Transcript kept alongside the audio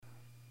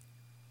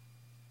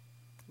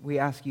we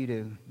ask you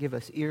to give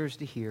us ears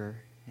to hear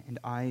and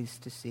eyes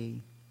to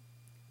see.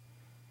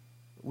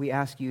 We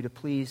ask you to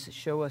please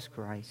show us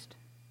Christ,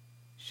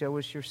 show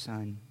us your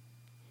Son,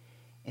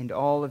 and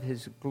all of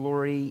his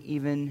glory,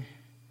 even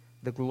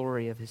the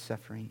glory of his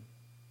suffering,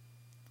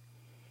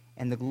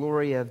 and the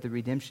glory of the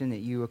redemption that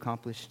you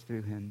accomplished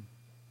through him.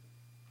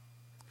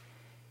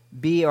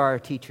 Be our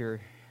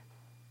teacher,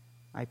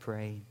 I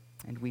pray,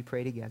 and we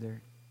pray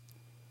together.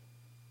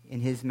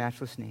 In his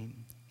matchless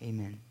name,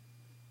 amen.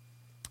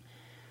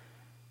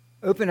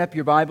 Open up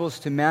your Bibles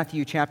to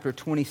Matthew chapter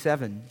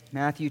 27.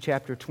 Matthew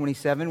chapter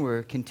 27,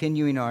 we're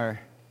continuing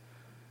our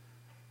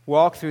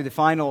walk through the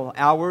final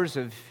hours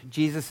of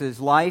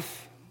Jesus'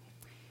 life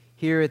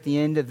here at the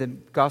end of the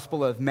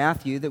Gospel of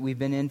Matthew that we've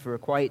been in for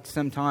quite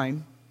some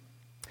time.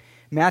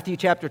 Matthew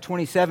chapter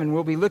 27,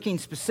 we'll be looking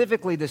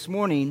specifically this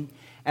morning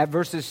at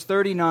verses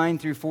 39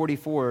 through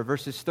 44.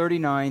 Verses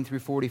 39 through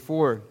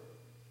 44.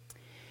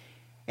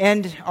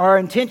 And our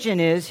intention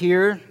is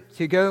here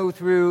to go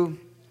through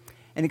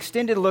an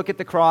extended look at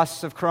the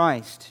cross of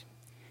Christ.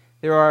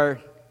 There are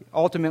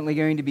ultimately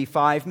going to be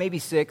 5, maybe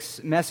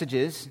 6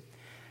 messages.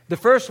 The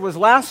first was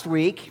last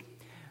week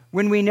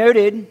when we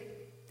noted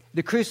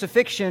the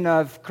crucifixion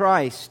of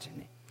Christ.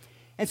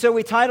 And so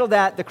we titled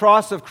that The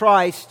Cross of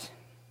Christ,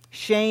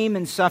 Shame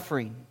and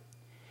Suffering.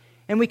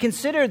 And we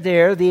considered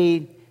there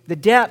the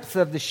depth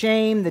of the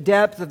shame, the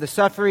depth of the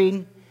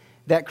suffering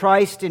that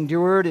Christ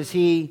endured as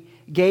he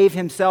gave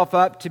himself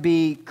up to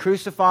be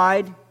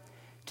crucified,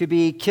 to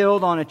be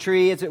killed on a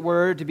tree, as it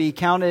were, to be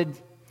counted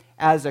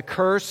as a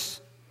curse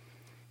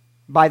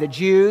by the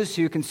Jews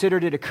who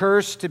considered it a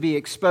curse to be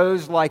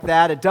exposed like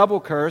that, a double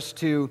curse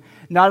to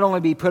not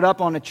only be put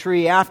up on a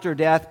tree after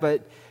death,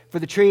 but for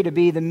the tree to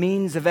be the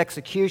means of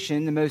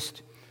execution, the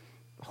most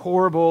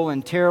horrible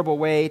and terrible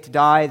way to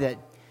die that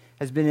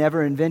has been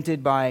ever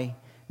invented by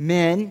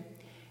men.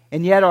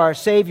 And yet our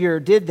Savior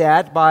did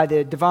that by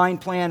the divine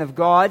plan of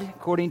God,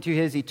 according to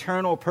his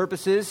eternal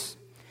purposes.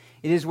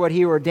 It is what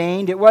he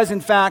ordained. It was,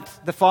 in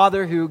fact, the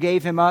Father who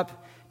gave him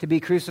up to be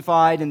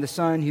crucified, and the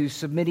Son who,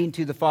 submitting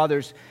to the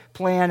Father's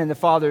plan and the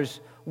Father's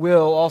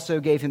will, also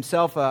gave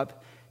himself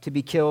up to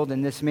be killed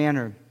in this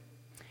manner.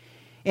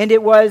 And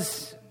it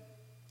was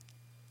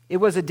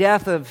a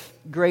death of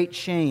great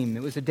shame.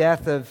 It was a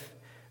death of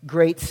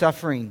great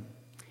suffering,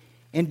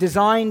 and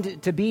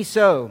designed to be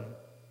so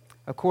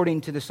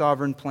according to the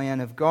sovereign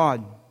plan of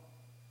God.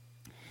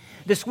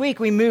 This week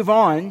we move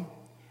on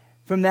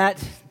from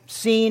that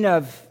scene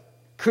of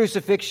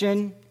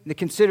crucifixion, the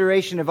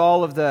consideration of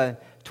all of the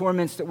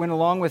torments that went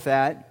along with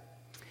that,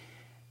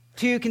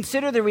 to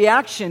consider the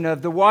reaction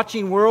of the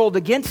watching world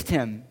against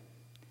him.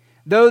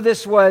 Though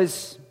this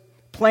was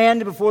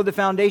planned before the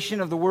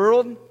foundation of the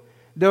world,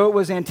 though it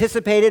was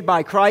anticipated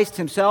by Christ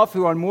himself,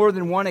 who on more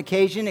than one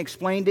occasion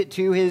explained it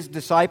to his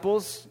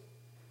disciples,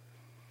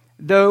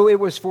 though it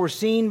was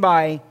foreseen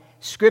by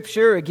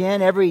Scripture,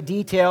 again, every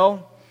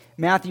detail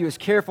Matthew is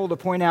careful to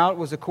point out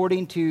was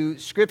according to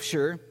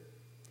Scripture.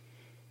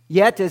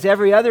 Yet, as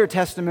every other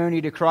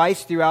testimony to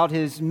Christ throughout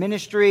his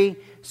ministry,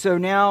 so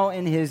now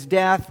in his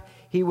death,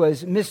 he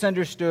was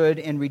misunderstood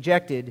and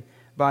rejected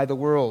by the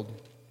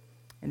world.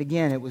 And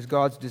again, it was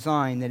God's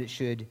design that it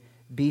should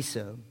be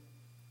so.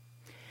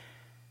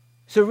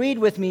 So read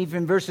with me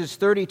from verses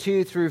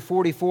 32 through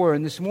 44,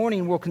 and this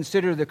morning we'll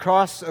consider the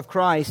cross of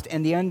Christ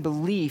and the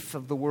unbelief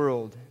of the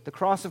world. The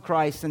cross of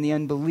Christ and the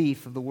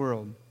unbelief of the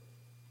world.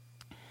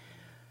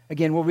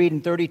 Again, we'll read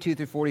in 32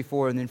 through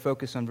 44 and then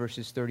focus on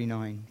verses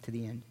 39 to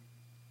the end.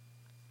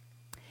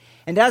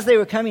 And as they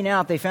were coming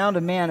out, they found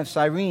a man of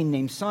Cyrene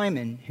named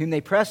Simon, whom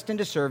they pressed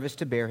into service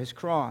to bear his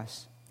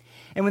cross.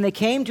 And when they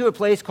came to a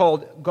place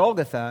called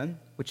Golgotha,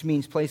 which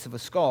means place of a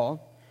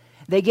skull,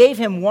 they gave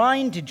him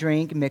wine to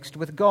drink mixed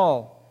with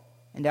gall.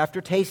 And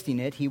after tasting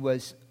it, he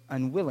was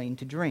unwilling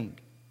to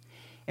drink.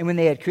 And when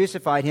they had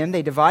crucified him,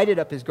 they divided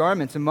up his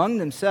garments among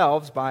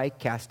themselves by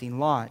casting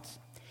lots.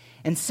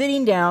 And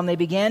sitting down, they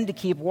began to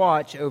keep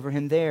watch over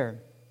him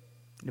there.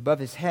 And above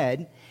his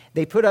head,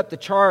 they put up the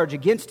charge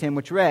against him,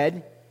 which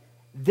read,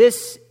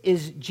 "This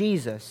is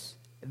Jesus,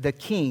 the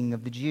King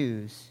of the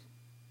Jews."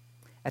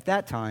 At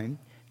that time,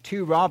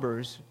 2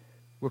 robbers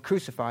were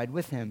crucified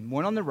with him,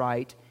 one on the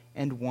right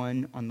and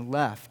one on the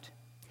left.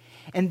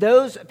 And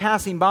those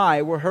passing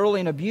by were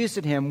hurling abuse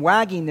at him,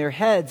 wagging their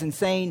heads and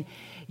saying,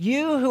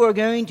 "You who are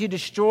going to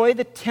destroy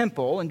the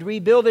temple and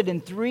rebuild it in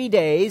 3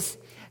 days,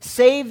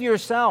 save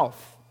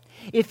yourself.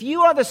 If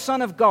you are the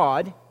Son of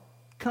God,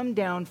 come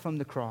down from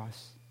the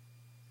cross."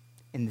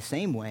 In the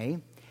same way,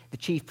 the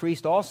chief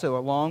priest also,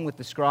 along with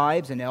the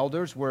scribes and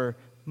elders, were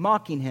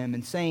mocking him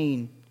and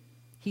saying,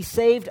 "He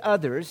saved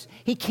others.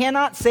 He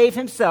cannot save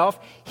himself.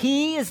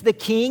 He is the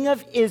King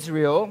of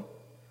Israel.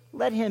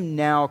 Let him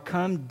now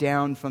come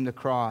down from the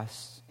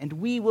cross, and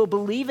we will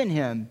believe in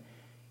him.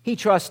 He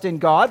trusts in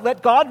God.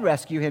 Let God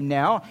rescue him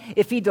now,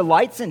 if he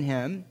delights in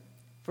him.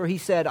 For he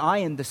said, 'I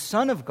am the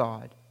Son of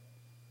God.'"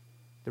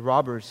 The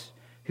robbers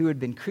who had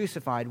been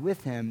crucified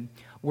with him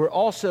were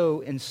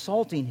also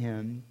insulting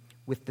him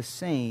with the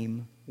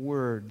same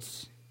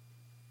words.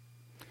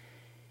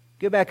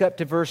 Go back up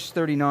to verse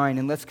 39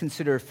 and let's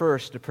consider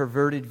first a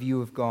perverted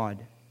view of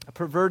God. A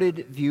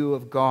perverted view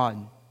of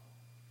God.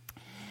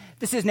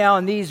 This is now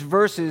in these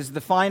verses the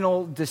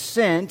final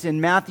descent in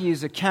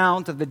Matthew's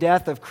account of the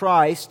death of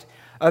Christ,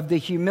 of the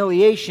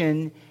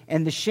humiliation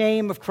and the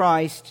shame of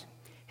Christ,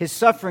 his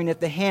suffering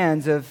at the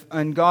hands of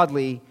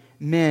ungodly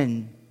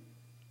men.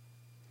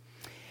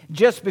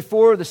 Just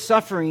before the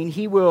suffering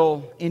he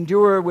will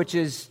endure, which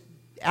is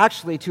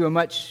actually to a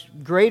much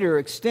greater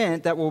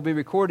extent, that will be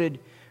recorded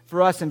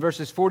for us in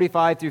verses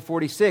 45 through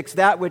 46,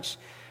 that which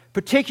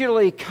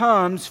particularly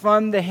comes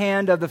from the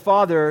hand of the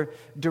Father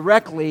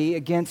directly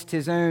against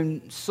his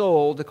own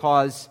soul to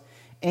cause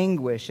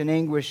anguish, an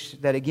anguish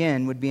that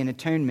again would be an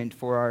atonement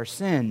for our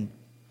sin.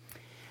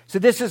 So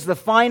this is the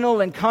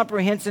final and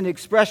comprehensive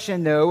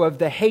expression, though, of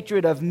the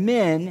hatred of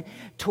men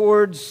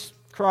towards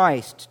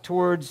Christ,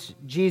 towards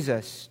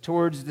Jesus,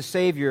 towards the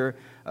Savior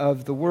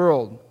of the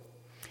world.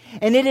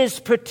 And it is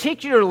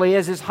particularly,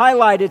 as is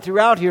highlighted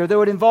throughout here,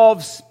 though it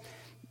involves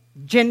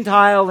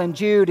Gentile and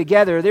Jew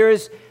together, there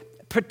is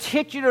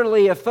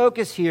particularly a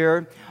focus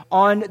here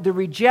on the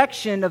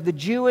rejection of the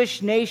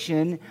Jewish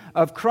nation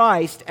of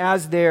Christ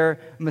as their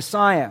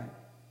Messiah.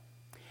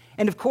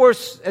 And of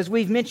course, as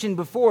we've mentioned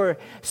before,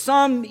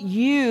 some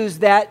use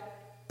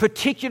that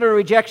particular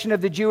rejection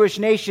of the Jewish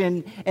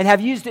nation and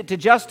have used it to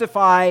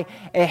justify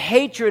a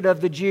hatred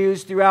of the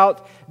Jews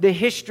throughout the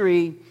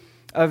history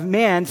of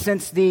man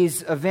since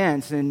these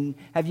events, and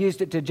have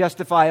used it to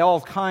justify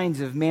all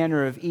kinds of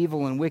manner of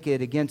evil and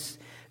wicked against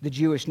the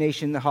Jewish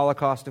nation, the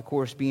Holocaust, of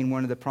course, being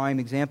one of the prime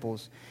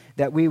examples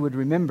that we would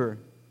remember.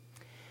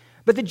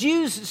 But the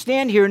Jews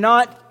stand here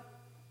not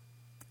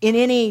in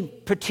any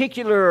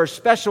particular or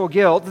special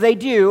guilt. They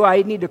do,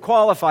 I need to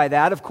qualify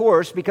that, of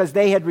course, because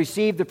they had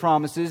received the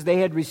promises, they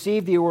had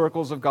received the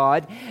oracles of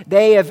God.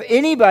 They, if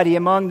anybody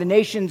among the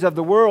nations of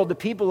the world, the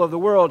people of the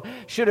world,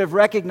 should have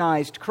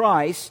recognized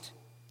Christ.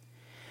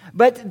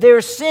 But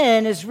their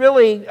sin is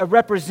really a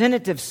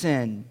representative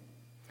sin.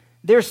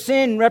 Their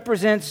sin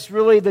represents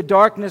really the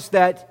darkness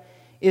that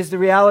is the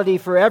reality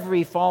for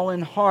every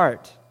fallen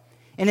heart.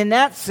 And in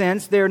that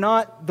sense, they're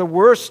not the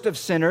worst of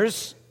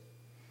sinners.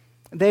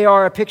 They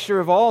are a picture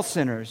of all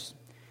sinners.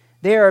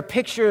 They are a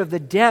picture of the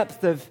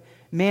depth of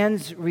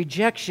man's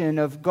rejection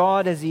of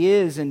God as He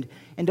is and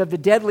of the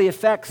deadly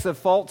effects of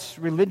false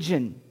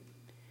religion.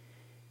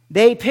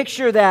 They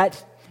picture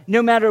that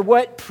no matter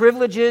what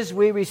privileges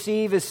we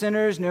receive as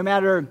sinners, no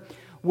matter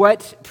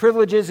what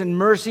privileges and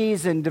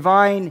mercies and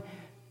divine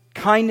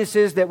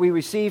kindnesses that we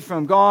receive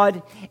from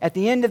God, at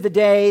the end of the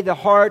day, the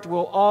heart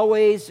will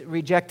always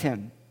reject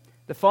Him.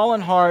 The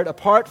fallen heart,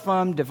 apart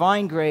from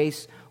divine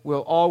grace,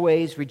 will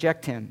always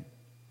reject Him.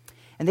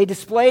 And they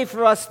display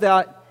for us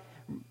that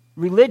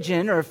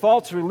religion, or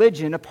false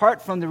religion,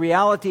 apart from the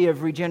reality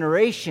of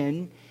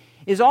regeneration,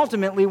 is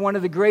ultimately one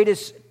of the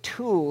greatest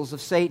tools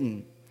of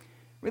Satan.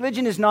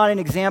 Religion is not an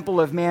example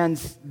of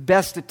man's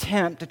best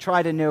attempt to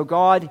try to know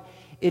God.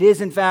 It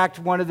is, in fact,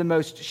 one of the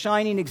most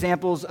shining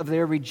examples of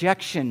their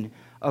rejection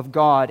of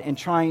God and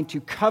trying to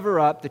cover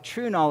up the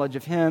true knowledge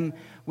of Him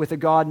with a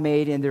God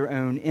made in their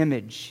own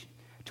image,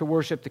 to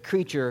worship the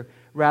creature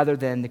rather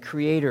than the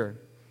Creator.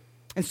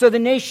 And so the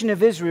nation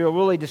of Israel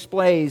really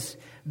displays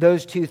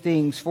those two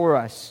things for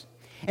us.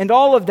 And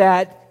all of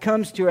that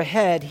comes to a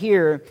head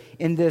here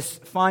in this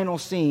final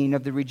scene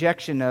of the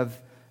rejection of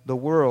the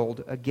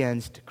world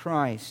against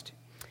Christ.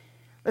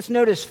 Let's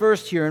notice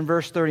first here in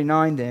verse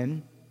 39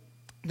 then,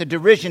 the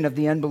derision of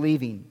the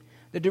unbelieving.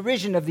 The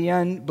derision of the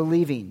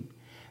unbelieving.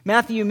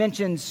 Matthew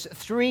mentions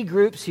three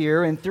groups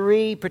here and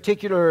three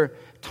particular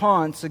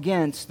taunts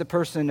against the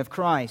person of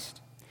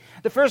Christ.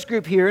 The first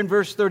group here in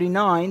verse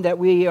 39 that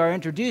we are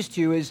introduced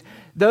to is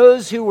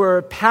those who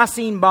were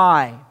passing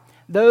by.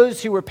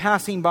 Those who were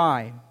passing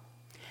by.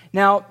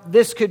 Now,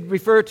 this could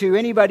refer to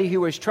anybody who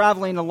was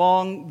traveling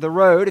along the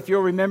road. If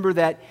you'll remember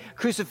that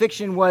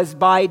crucifixion was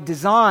by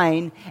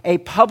design a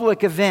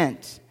public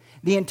event.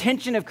 The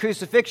intention of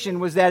crucifixion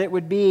was that it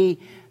would be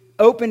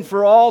open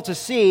for all to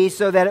see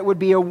so that it would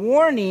be a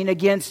warning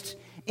against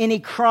any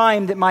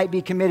crime that might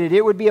be committed.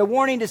 It would be a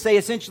warning to say,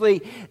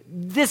 essentially,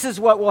 this is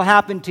what will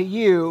happen to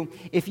you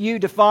if you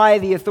defy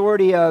the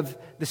authority of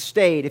the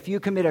state, if you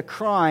commit a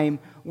crime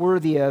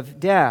worthy of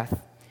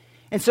death.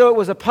 And so it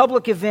was a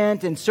public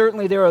event, and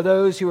certainly there are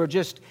those who are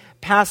just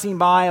passing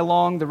by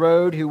along the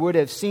road who would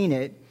have seen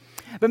it.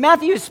 But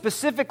Matthew is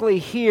specifically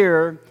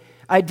here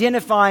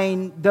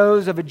identifying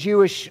those of a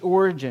Jewish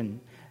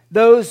origin.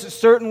 Those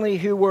certainly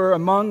who were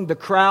among the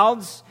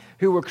crowds,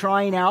 who were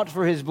crying out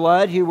for His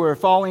blood, who were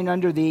falling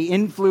under the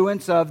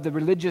influence of the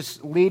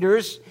religious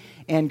leaders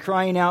and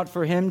crying out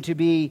for Him to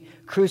be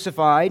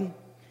crucified.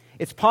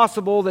 It's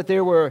possible that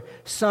there were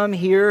some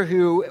here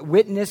who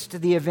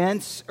witnessed the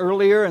events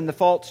earlier in the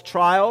false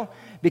trial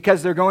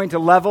because they're going to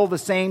level the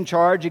same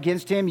charge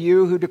against Him,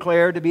 you who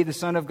declare to be the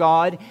Son of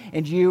God,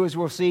 and you, as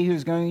we'll see,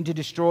 who's going to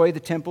destroy the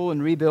temple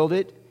and rebuild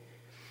it.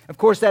 Of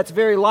course, that's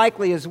very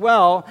likely as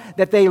well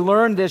that they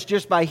learned this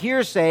just by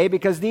hearsay,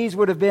 because these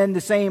would have been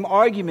the same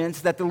arguments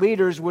that the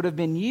leaders would have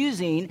been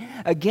using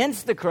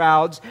against the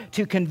crowds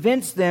to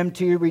convince them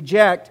to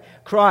reject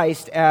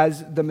Christ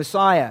as the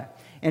Messiah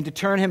and to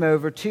turn him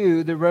over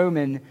to the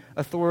Roman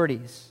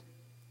authorities.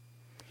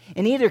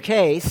 In either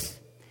case,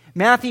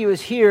 Matthew is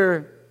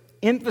here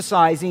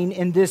emphasizing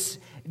in this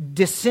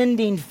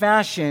descending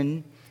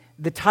fashion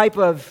the type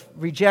of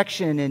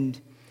rejection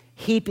and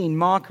heaping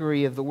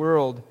mockery of the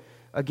world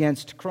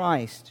against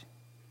Christ.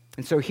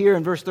 And so here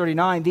in verse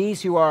 39,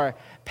 these who are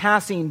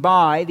passing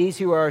by, these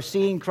who are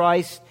seeing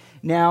Christ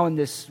now in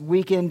this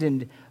weakened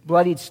and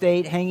bloodied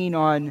state hanging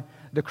on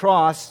the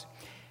cross,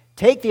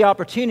 take the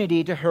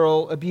opportunity to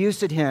hurl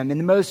abuse at him in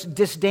the most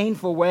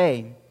disdainful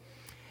way.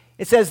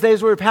 It says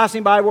those who were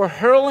passing by were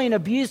hurling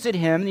abuse at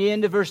him, the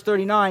end of verse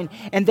 39,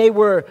 and they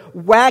were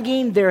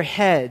wagging their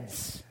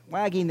heads.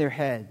 Wagging their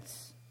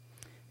heads.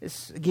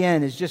 This,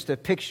 again, is just a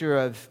picture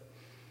of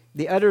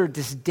the utter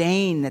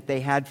disdain that they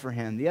had for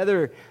him,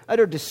 the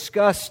utter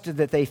disgust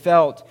that they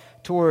felt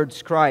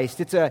towards Christ.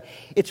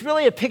 It's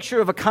really a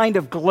picture of a kind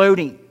of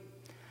gloating,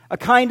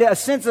 a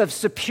sense of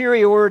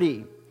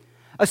superiority,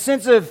 a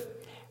sense of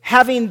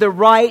having the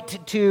right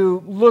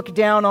to look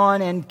down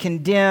on and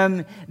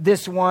condemn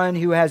this one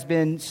who has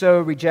been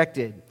so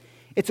rejected.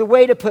 It's a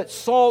way to put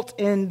salt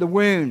in the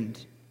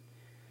wound.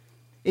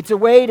 It's a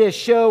way to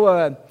show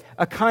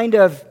a kind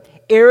of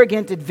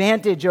arrogant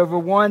advantage over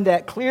one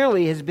that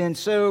clearly has been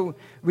so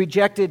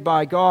rejected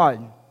by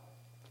God.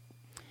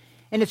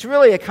 And it's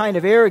really a kind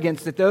of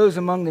arrogance that those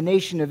among the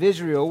nation of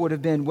Israel would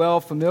have been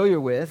well familiar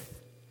with.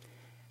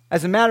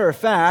 As a matter of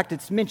fact,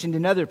 it's mentioned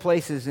in other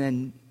places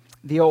in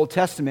the Old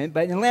Testament,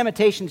 but in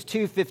Lamentations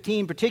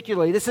 2:15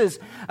 particularly, this is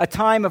a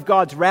time of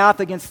God's wrath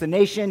against the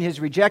nation, his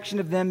rejection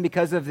of them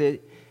because of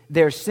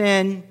their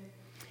sin.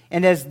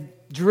 And as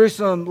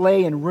Jerusalem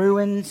lay in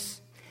ruins,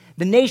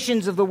 the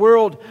nations of the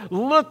world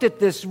looked at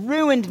this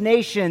ruined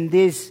nation,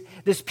 this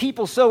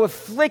people so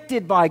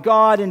afflicted by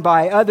God and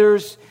by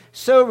others,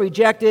 so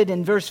rejected.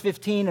 And verse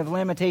 15 of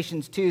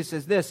Lamentations 2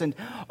 says this, "And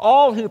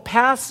all who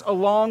pass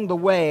along the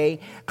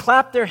way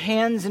clap their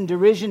hands in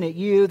derision at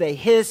you. They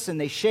hiss and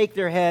they shake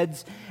their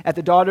heads at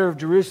the daughter of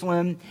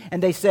Jerusalem.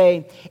 And they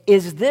say,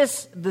 'Is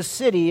this the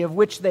city of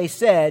which they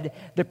said,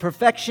 the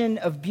perfection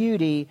of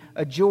beauty,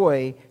 a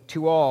joy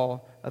to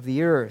all of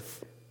the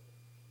earth?'"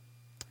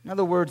 In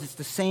other words, it's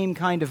the same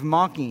kind of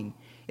mocking.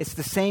 It's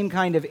the same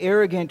kind of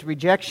arrogant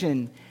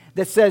rejection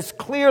that says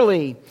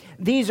clearly,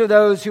 these are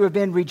those who have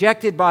been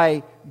rejected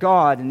by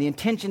God, and the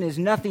intention is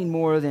nothing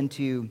more than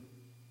to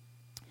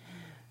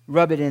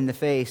rub it in the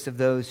face of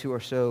those who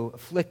are so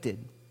afflicted.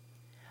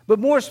 But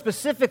more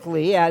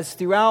specifically, as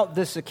throughout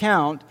this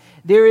account,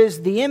 there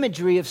is the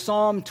imagery of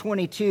Psalm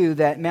 22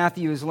 that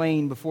Matthew is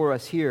laying before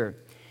us here.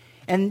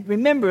 And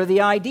remember, the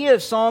idea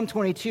of Psalm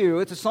 22,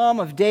 it's a psalm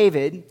of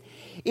David,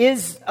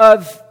 is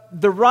of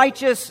the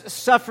righteous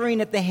suffering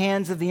at the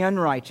hands of the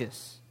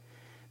unrighteous.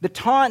 The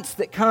taunts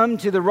that come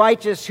to the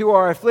righteous who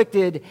are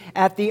afflicted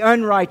at the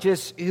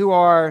unrighteous who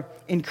are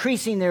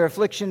increasing their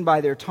affliction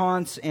by their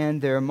taunts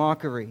and their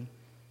mockery.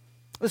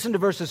 Listen to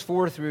verses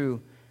 4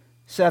 through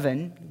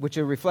 7, which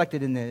are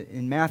reflected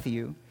in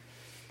Matthew.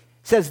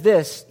 It says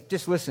this,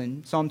 just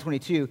listen, Psalm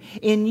 22.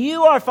 "In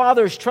you our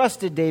fathers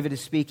trusted," David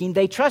is speaking.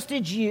 "They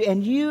trusted you,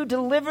 and you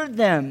delivered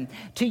them.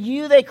 To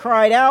you they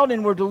cried out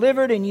and were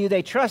delivered. In you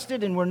they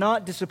trusted and were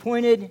not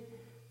disappointed.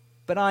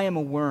 But I am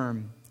a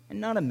worm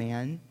and not a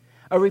man,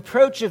 a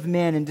reproach of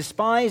men and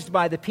despised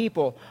by the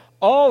people.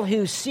 All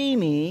who see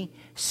me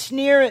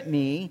sneer at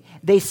me.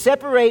 They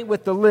separate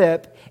with the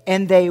lip,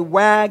 and they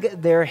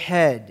wag their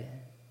head."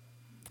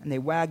 And they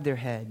wag their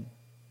head.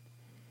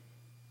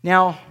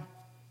 Now,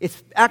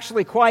 it's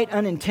actually quite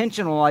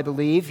unintentional, I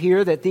believe,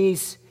 here that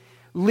these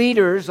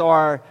leaders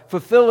are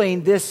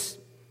fulfilling this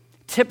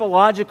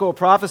typological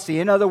prophecy.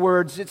 In other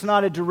words, it's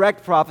not a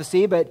direct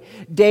prophecy, but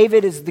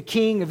David, as the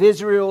king of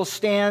Israel,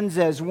 stands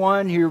as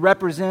one who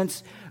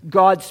represents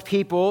God's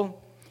people.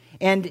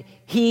 And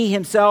he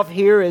himself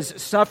here is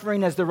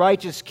suffering as the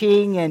righteous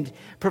king and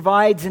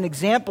provides an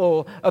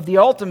example of the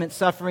ultimate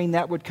suffering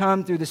that would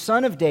come through the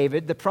son of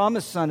David, the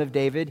promised son of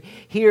David,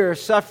 here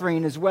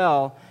suffering as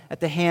well at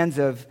the hands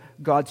of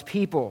God's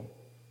people.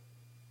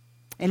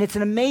 And it's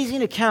an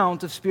amazing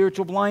account of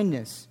spiritual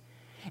blindness.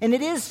 And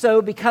it is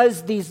so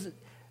because these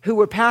who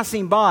were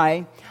passing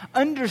by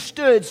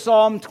understood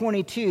Psalm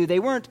 22. They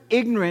weren't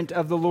ignorant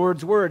of the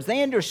Lord's words.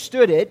 They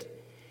understood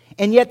it,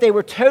 and yet they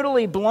were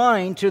totally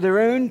blind to their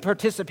own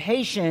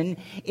participation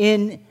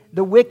in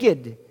the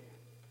wicked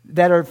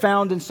that are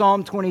found in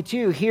Psalm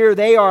 22. Here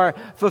they are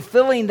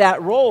fulfilling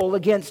that role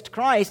against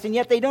Christ, and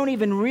yet they don't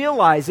even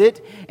realize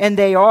it, and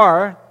they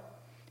are.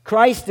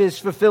 Christ is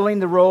fulfilling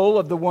the role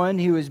of the one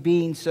who is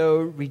being so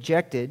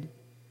rejected.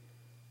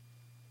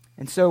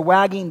 And so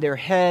wagging their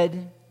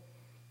head,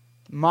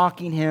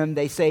 mocking him,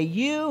 they say,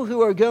 "You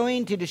who are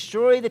going to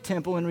destroy the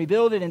temple and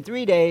rebuild it in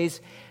 3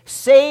 days,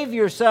 save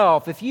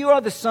yourself. If you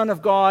are the Son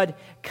of God,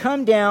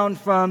 come down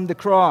from the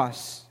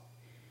cross.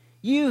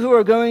 You who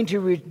are going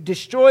to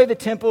destroy the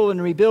temple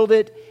and rebuild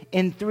it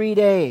in 3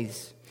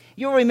 days.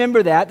 You'll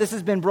remember that. This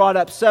has been brought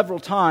up several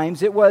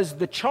times. It was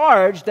the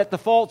charge that the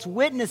false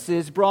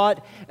witnesses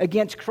brought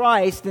against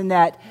Christ in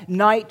that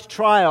night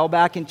trial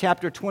back in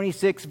chapter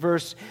 26,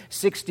 verse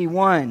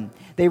 61.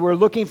 They were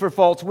looking for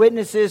false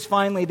witnesses.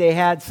 Finally, they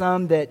had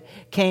some that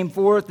came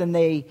forth, and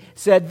they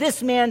said,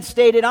 "This man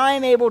stated, I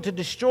am able to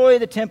destroy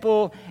the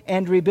temple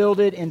and rebuild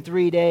it in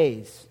 3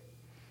 days."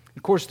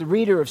 Of course, the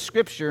reader of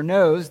Scripture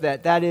knows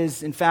that that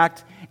is, in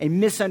fact, a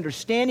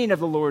misunderstanding of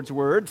the Lord's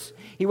words.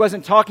 He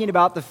wasn't talking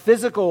about the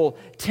physical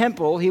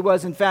temple. He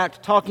was, in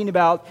fact, talking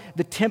about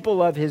the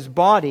temple of his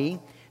body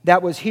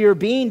that was here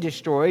being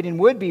destroyed and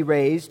would be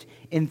raised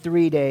in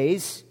 3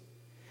 days.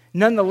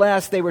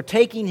 Nonetheless, they were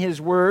taking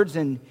his words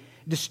and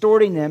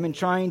distorting them and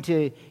trying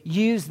to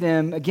use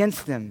them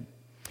against them.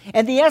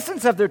 And the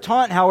essence of their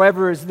taunt,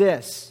 however, is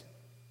this: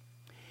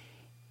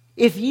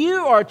 if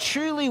you are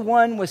truly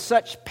one with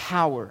such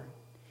power,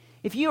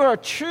 if you are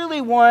truly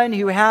one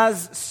who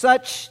has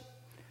such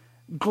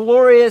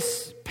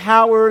glorious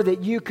power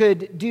that you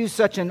could do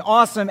such an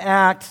awesome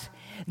act,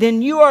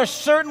 then you are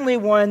certainly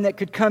one that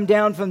could come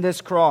down from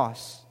this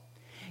cross.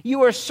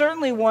 You are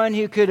certainly one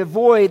who could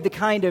avoid the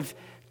kind of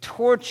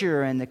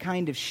torture and the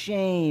kind of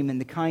shame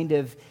and the kind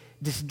of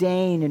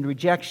disdain and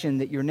rejection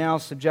that you're now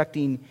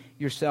subjecting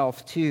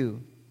yourself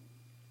to.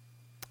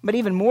 But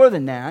even more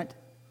than that,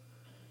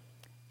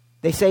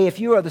 they say, if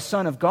you are the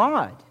Son of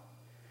God,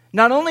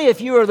 not only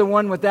if you are the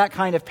one with that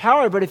kind of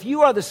power, but if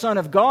you are the Son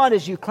of God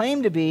as you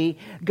claim to be,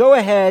 go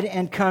ahead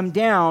and come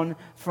down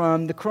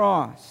from the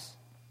cross.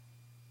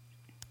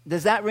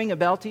 Does that ring a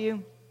bell to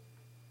you?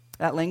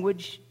 That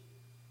language?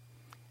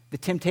 The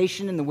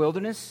temptation in the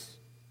wilderness?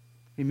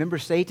 Remember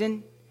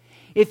Satan?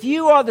 If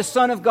you are the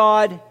Son of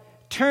God,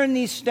 turn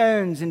these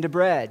stones into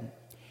bread.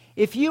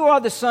 If you are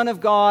the Son of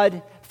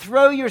God,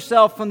 throw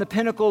yourself from the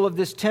pinnacle of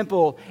this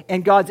temple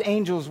and God's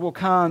angels will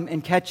come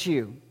and catch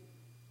you.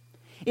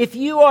 If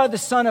you are the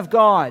Son of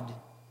God,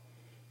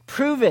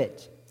 prove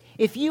it.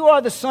 If you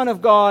are the Son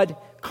of God,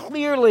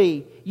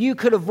 clearly you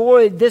could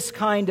avoid this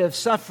kind of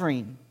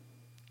suffering.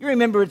 You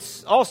remember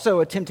it's also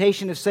a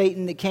temptation of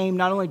Satan that came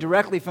not only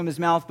directly from his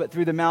mouth, but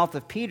through the mouth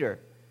of Peter.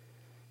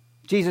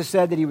 Jesus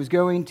said that he was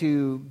going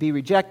to be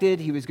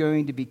rejected. He was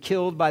going to be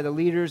killed by the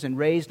leaders and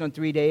raised on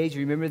 3 days.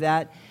 You remember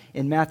that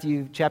in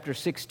Matthew chapter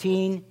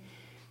 16.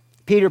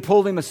 Peter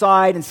pulled him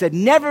aside and said,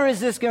 "Never is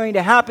this going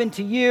to happen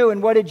to you."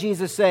 And what did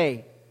Jesus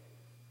say?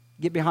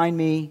 "Get behind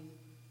me,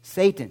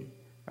 Satan."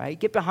 Right?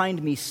 "Get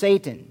behind me,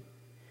 Satan."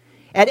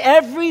 At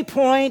every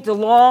point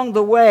along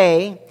the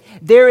way,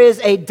 there is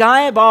a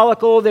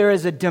diabolical, there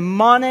is a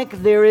demonic,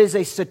 there is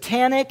a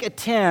satanic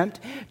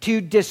attempt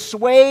to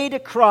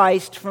dissuade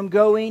Christ from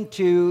going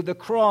to the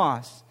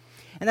cross.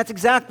 And that's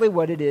exactly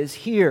what it is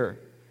here.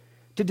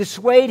 To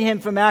dissuade him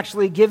from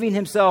actually giving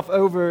himself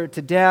over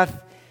to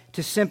death,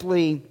 to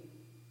simply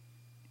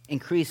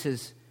increase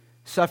his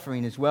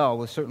suffering as well,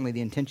 was certainly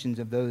the intentions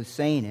of those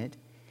saying it.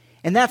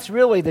 And that's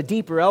really the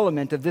deeper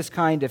element of this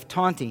kind of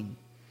taunting.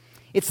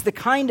 It's the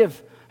kind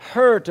of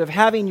hurt of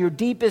having your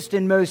deepest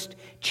and most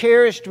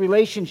cherished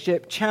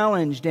relationship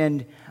challenged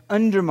and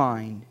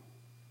undermined.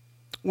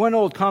 One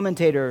old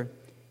commentator,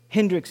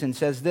 Hendrickson,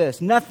 says this: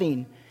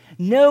 nothing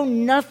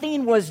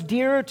was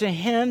dearer to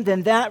him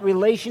than that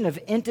relation of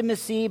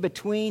intimacy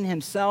between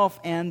himself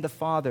and the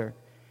Father.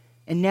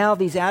 And now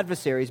these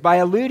adversaries, by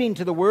alluding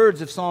to the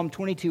words of Psalm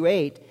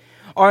 22:8,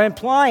 are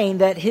implying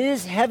that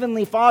his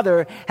heavenly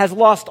Father has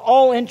lost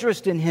all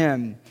interest in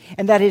him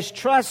and that his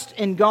trust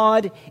in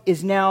God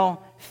is now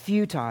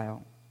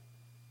futile.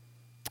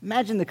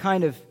 Imagine the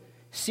kind of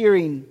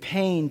searing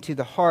pain to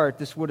the heart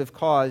this would have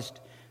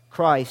caused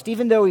Christ.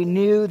 Even though he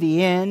knew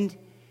the end,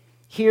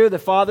 here the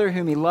Father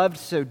whom he loved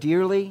so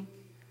dearly,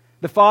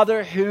 the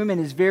Father whom in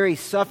his very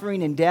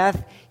suffering and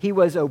death he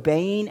was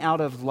obeying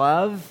out of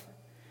love,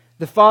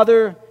 the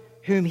Father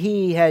whom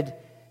he had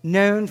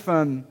known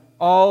from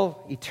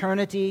all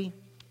eternity,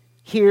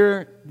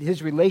 here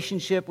his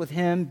relationship with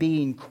him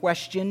being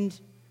questioned.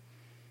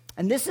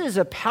 And this is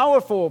a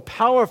powerful,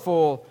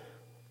 powerful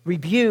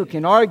rebuke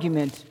and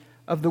argument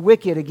of the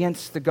wicked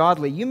against the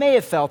godly. You may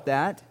have felt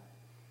that.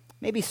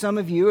 Maybe some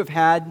of you have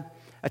had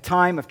a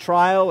time of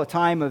trial, a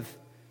time of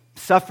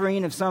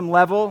suffering of some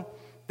level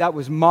that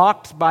was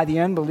mocked by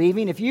the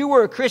unbelieving. If you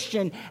were a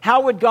Christian,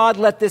 how would God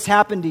let this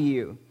happen to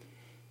you?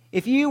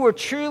 If you were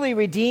truly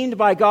redeemed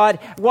by God,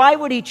 why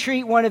would he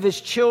treat one of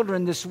his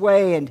children this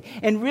way?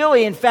 And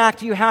really, in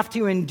fact, you have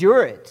to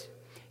endure it.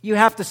 You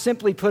have to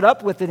simply put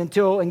up with it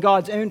until, in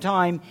God's own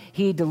time,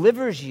 he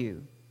delivers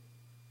you.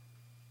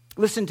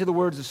 Listen to the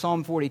words of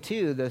Psalm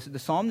 42. The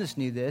psalmist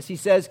knew this. He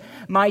says,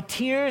 "My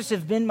tears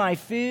have been my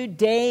food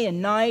day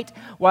and night,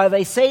 while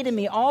they say to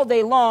me all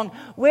day long,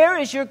 'Where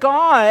is your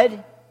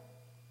God?'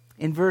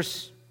 In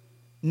verse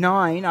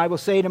 9, I will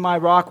say to my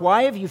rock,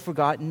 'Why have you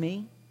forgotten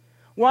me?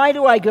 Why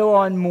do I go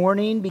on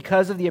mourning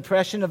because of the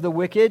oppression of the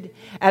wicked?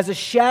 As a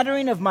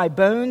shattering of my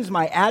bones,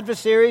 my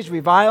adversaries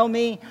revile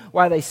me,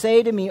 while they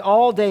say to me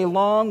all day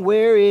long,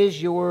 "Where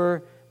is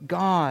your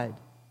God?'"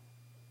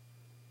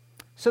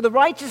 So the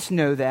righteous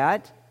know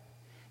that.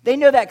 They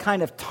know that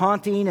kind of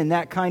taunting and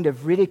that kind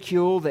of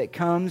ridicule that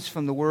comes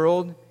from the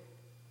world.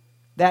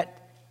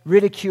 That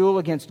ridicule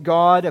against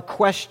God, a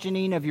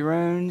questioning of your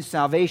own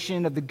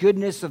salvation, of the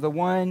goodness of the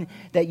one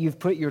that you've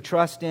put your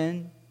trust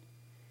in.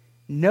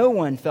 No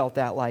one felt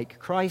that like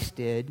Christ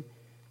did,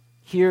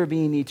 here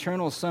being the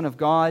eternal Son of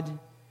God,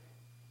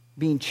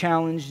 being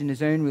challenged in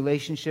his own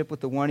relationship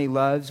with the one he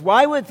loves.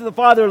 Why would the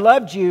Father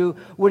loved you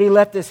would he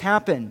let this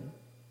happen?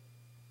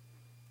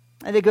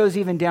 And it goes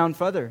even down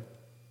further.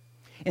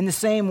 In the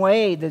same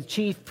way, the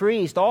chief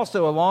priest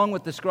also, along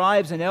with the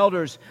scribes and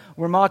elders,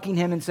 were mocking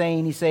him and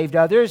saying, he saved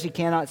others, he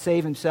cannot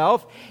save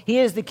himself. He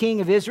is the King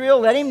of Israel.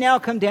 Let him now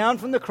come down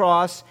from the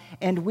cross,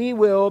 and we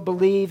will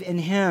believe in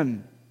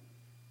him.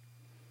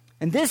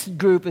 And this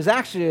group is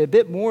actually a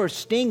bit more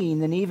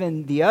stinging than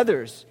even the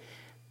others.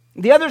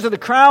 The others are the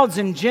crowds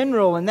in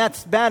general, and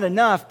that's bad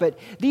enough, but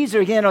these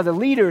are the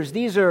leaders.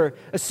 These are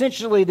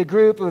essentially the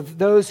group of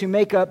those who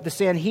make up the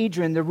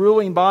Sanhedrin, the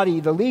ruling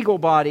body, the legal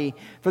body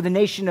for the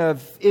nation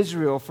of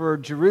Israel, for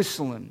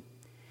Jerusalem.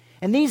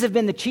 And these have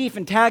been the chief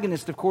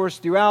antagonists, of course,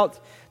 throughout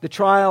the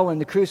trial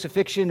and the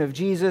crucifixion of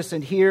Jesus,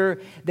 and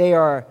here they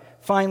are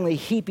finally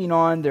heaping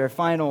on their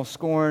final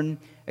scorn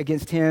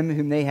against him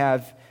whom they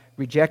have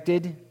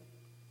rejected.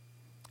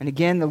 And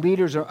again, the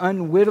leaders are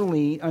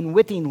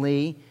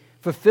unwittingly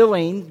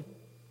fulfilling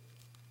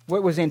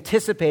what was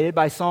anticipated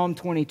by Psalm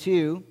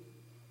 22.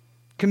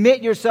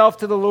 Commit yourself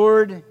to the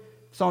Lord,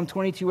 Psalm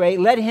 22:8.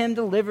 Let him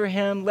deliver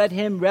him, let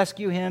him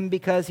rescue him,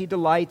 because he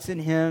delights in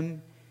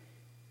him.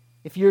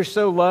 If you're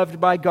so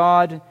loved by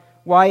God,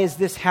 why is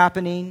this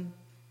happening?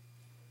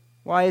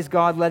 Why is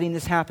God letting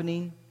this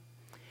happening?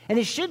 And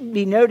it should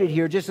be noted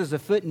here, just as a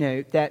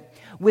footnote, that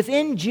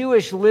within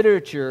Jewish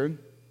literature,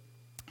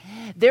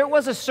 there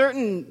was a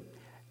certain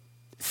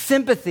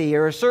sympathy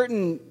or a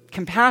certain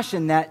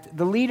compassion that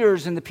the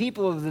leaders and the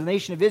people of the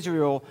nation of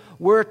Israel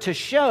were to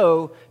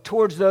show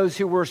towards those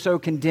who were so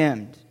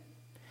condemned.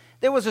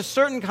 There was a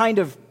certain kind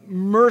of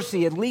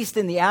mercy, at least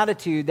in the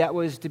attitude, that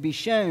was to be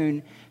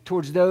shown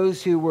towards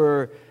those who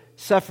were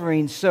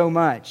suffering so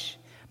much.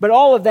 But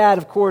all of that,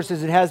 of course,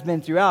 as it has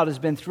been throughout, has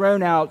been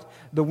thrown out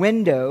the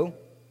window.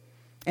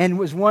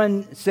 And as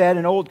one said,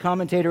 an old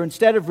commentator,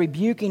 instead of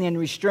rebuking and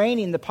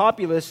restraining the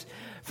populace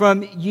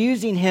from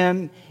using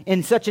him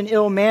in such an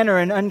ill manner,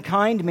 an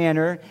unkind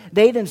manner,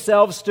 they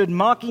themselves stood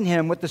mocking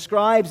him with the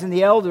scribes and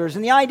the elders.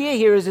 And the idea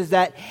here is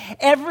that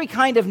every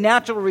kind of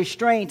natural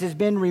restraint has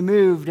been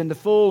removed, and the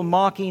full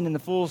mocking and the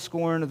full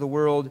scorn of the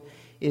world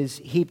is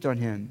heaped on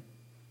him.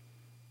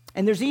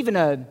 And there's even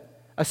a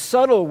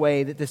subtle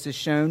way that this is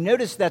shown.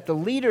 Notice that the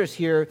leaders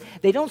here,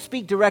 they don't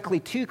speak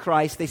directly to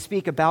Christ, they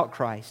speak about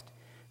Christ.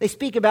 They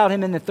speak about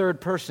him in the third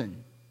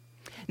person.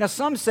 Now,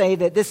 some say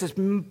that this is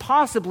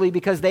possibly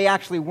because they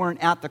actually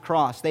weren't at the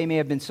cross. They may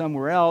have been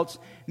somewhere else.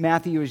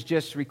 Matthew is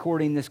just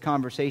recording this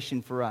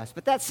conversation for us.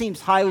 But that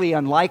seems highly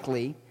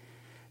unlikely.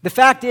 The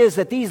fact is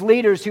that these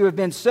leaders who have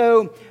been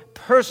so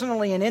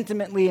personally and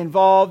intimately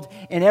involved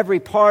in every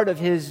part of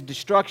his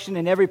destruction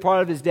and every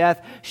part of his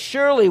death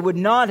surely would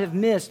not have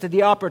missed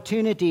the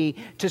opportunity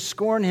to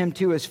scorn him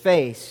to his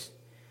face.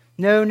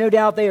 No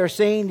doubt they are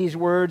saying these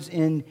words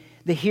in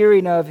the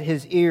hearing of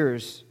his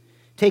ears,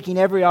 taking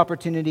every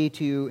opportunity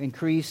to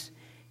increase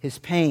his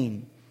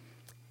pain.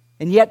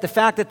 And yet the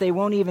fact that they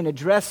won't even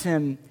address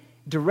him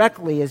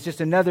directly is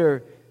just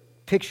another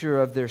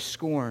picture of their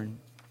scorn.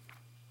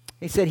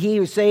 He said, he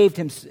who saved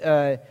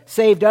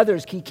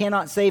others, he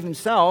cannot save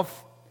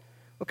himself.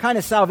 What kind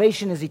of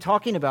salvation is he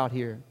talking about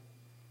here?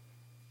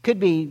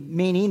 Could be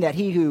meaning that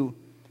he who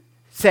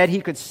said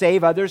he could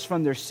save others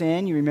from their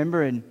sin. You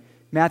remember in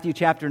Matthew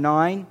chapter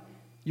 9,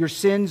 your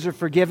sins are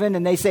forgiven,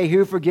 and they say,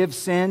 who forgives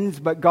sins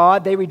but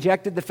God? They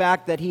rejected the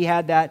fact that he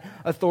had that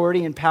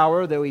authority and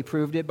power, though he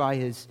proved it by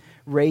his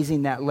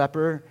raising that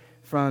leper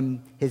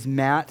from his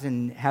mat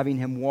and having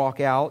him walk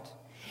out.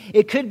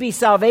 It could be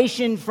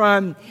salvation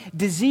from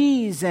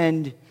disease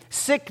and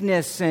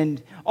sickness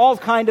and all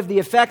kind of the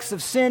effects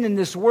of sin in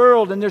this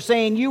world. And they're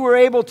saying, you were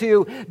able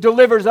to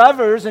deliver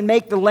others and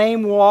make the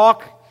lame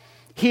walk,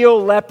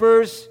 heal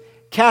lepers,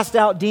 cast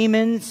out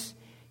demons,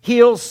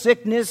 heal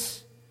sickness,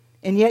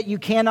 and yet you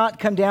cannot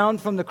come down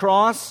from the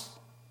cross?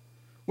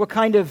 What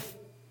kind of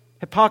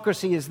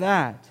hypocrisy is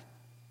that?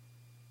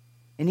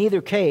 In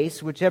either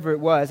case, whichever it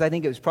was, I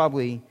think it was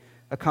probably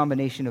a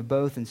combination of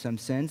both in some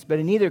sense, but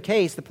in either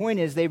case, the point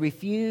is they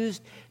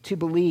refused to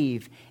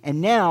believe.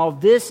 And now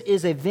this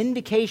is a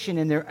vindication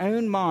in their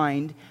own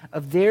mind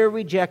of their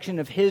rejection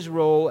of his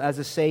role as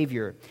a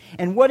Savior.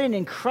 And what an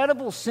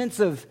incredible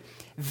sense of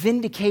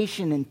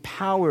vindication and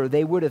power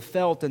they would have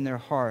felt in their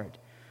heart.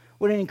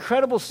 What an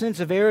incredible sense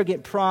of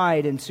arrogant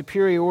pride and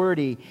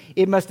superiority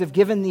it must have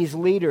given these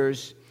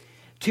leaders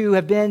to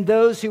have been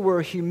those who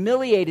were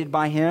humiliated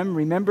by him.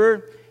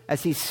 Remember,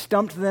 as he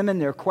stumped them in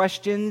their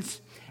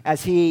questions,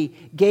 as he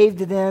gave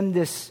to them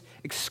this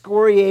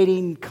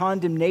excoriating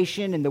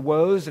condemnation and the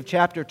woes of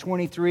chapter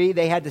 23,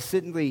 they had to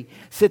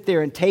sit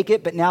there and take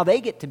it, but now they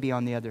get to be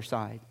on the other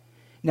side.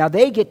 Now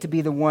they get to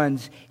be the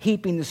ones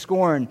heaping the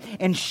scorn.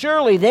 And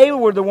surely they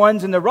were the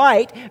ones in the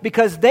right,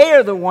 because they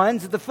are the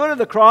ones at the foot of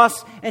the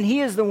cross, and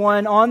he is the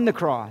one on the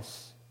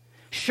cross.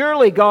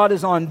 Surely God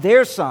is on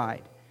their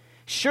side.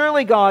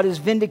 Surely God is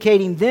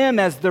vindicating them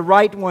as the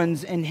right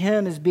ones and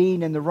him as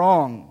being in the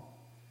wrong.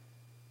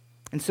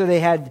 And so they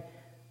had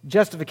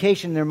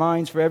justification in their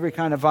minds for every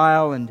kind of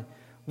vile and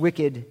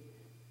wicked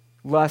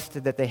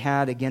lust that they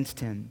had against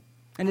him.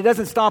 And it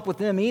doesn't stop with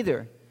them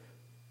either.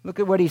 Look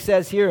at what he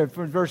says here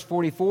from verse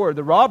 44.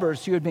 The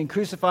robbers who had been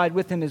crucified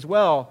with him as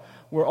well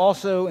were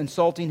also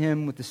insulting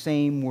him with the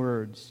same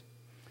words.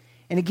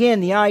 And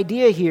again, the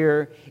idea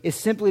here is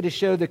simply to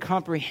show the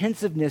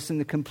comprehensiveness and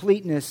the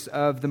completeness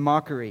of the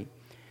mockery.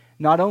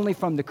 Not only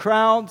from the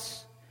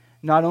crowds,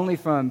 not only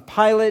from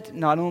Pilate,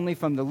 not only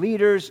from the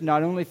leaders,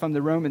 not only from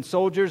the Roman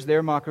soldiers.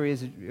 Their mockery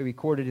is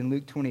recorded in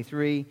Luke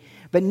 23.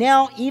 But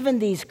now even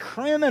these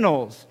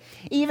criminals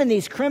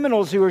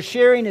who are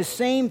sharing his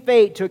same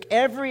fate took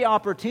every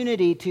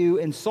opportunity to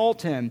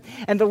insult him.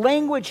 And the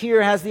language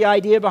here has the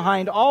idea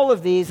behind all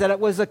of these that it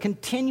was a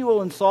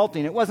continual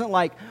insulting. It wasn't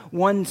like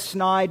one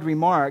snide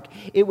remark.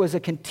 It was a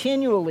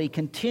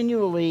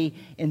continually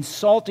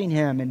insulting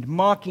him and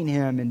mocking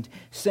him and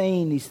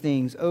saying these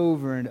things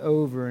over and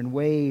over and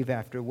wave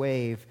after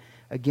wave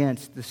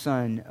against the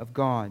Son of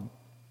God.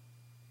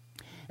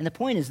 And the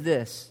point is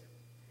this,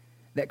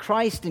 that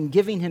Christ, in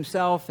giving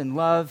himself in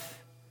love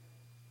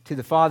to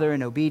the Father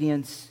in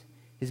obedience,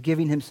 is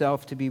giving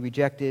himself to be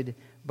rejected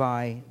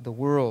by the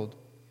world.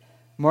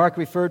 Mark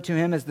referred to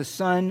him as the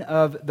Son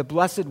of the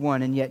Blessed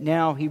One, and yet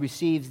now he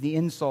receives the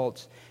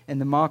insults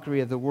and the mockery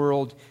of the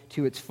world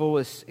to its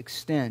fullest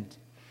extent.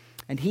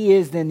 And he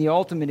is then the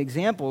ultimate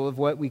example of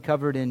what we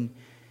covered in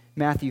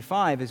Matthew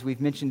 5, as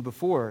we've mentioned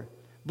before.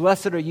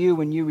 Blessed are you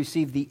when you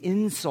receive the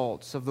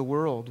insults of the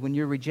world, when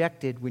you're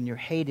rejected, when you're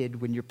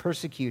hated, when you're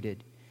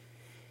persecuted.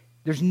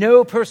 There's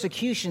no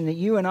persecution that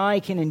you and I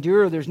can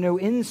endure. There's no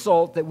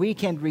insult that we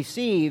can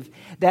receive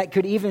that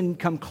could even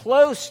come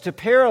close to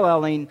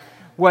paralleling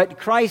what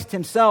Christ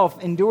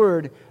himself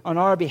endured on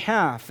our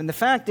behalf. And the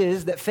fact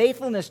is that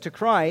faithfulness to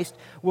Christ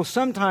will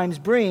sometimes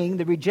bring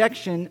the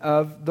rejection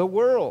of the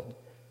world.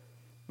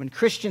 When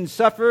Christians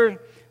suffer,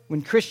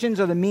 when Christians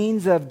are the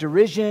means of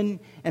derision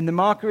and the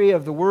mockery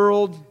of the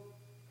world,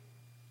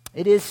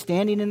 it is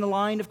standing in the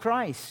line of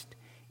Christ.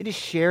 It is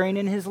sharing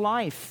in his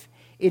life.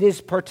 It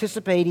is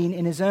participating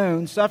in his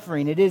own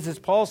suffering. It is, as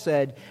Paul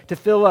said, to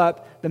fill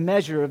up the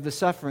measure of the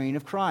suffering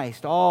of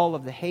Christ. All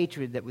of the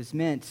hatred that was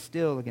meant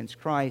still against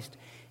Christ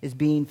is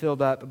being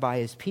filled up by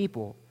his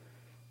people.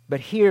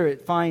 But here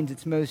it finds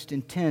its most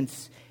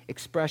intense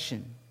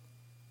expression.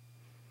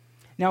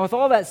 Now, with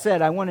all that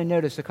said, I want to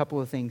notice a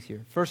couple of things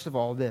here. First of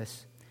all,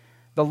 this.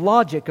 The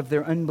logic of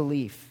their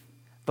unbelief.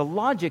 The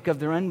logic of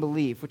their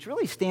unbelief, which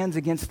really stands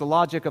against the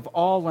logic of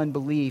all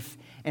unbelief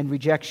and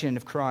rejection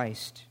of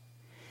Christ.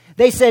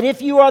 They said,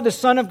 if you are the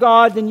Son of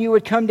God, then you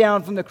would come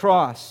down from the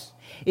cross.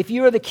 If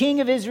you are the King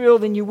of Israel,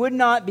 then you would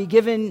not be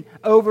given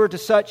over to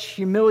such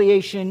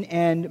humiliation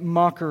and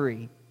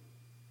mockery.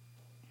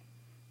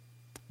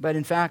 But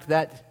in fact,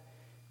 that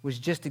was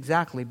just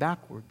exactly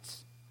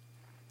backwards.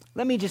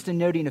 Let me just, in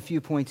noting a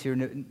few points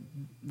here,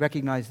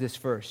 recognize this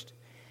first.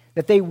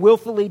 That they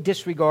willfully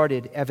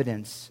disregarded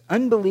evidence.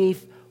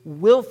 Unbelief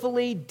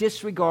willfully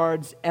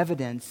disregards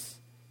evidence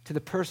to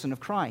the person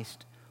of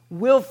Christ.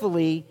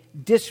 Willfully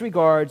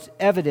disregards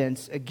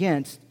evidence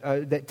against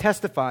that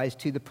testifies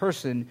to the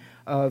person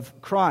of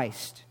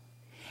Christ.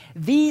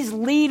 These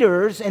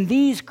leaders and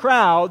these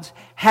crowds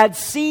had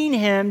seen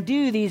him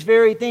do these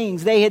very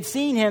things. They had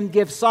seen him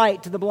give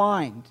sight to the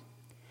blind.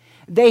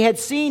 They had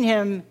seen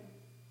him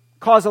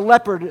cause a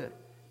leper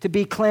to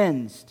be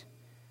cleansed,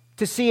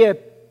 to see a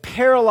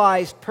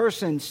paralyzed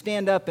person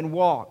stand up and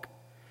walk,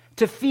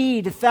 to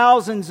feed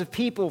thousands of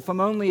people from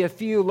only a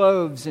few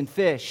loaves and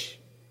fish.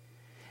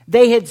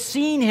 They had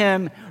seen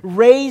him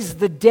raise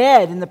the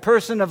dead in the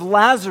person of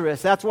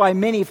Lazarus. That's why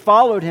many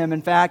followed him,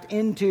 in fact,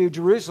 into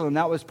Jerusalem.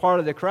 That was part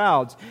of the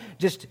crowds,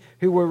 just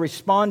who were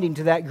responding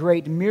to that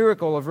great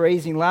miracle of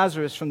raising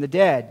Lazarus from the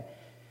dead.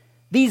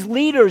 These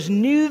leaders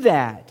knew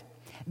that.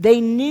 They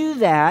knew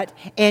that,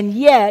 and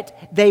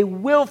yet they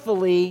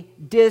willfully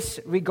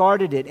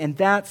disregarded it. And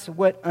that's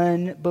what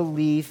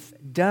unbelief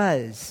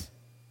does.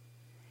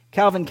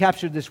 Calvin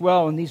captured this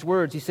well in these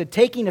words. He said,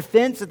 taking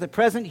offense at the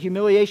present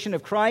humiliation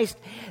of Christ,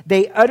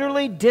 they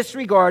utterly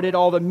disregarded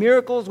all the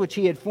miracles which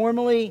he had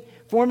formerly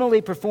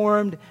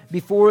performed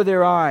before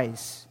their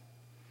eyes.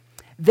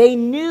 They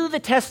knew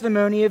the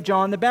testimony of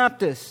John the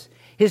Baptist,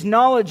 his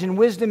knowledge and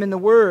wisdom in the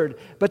word,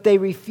 but they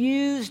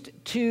refused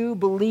to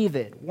believe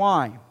it.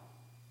 Why?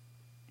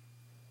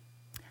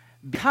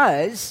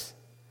 Because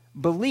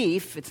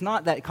belief, it's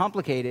not that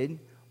complicated,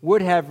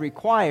 would have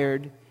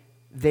required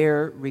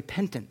their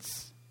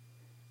repentance.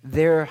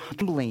 Their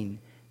humbling,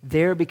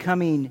 their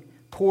becoming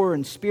poor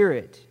in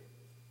spirit.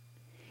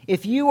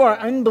 If you are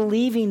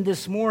unbelieving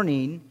this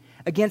morning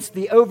against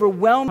the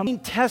overwhelming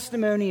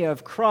testimony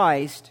of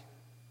Christ,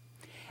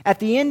 at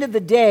the end of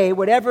the day,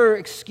 whatever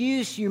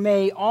excuse you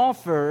may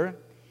offer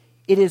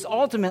It is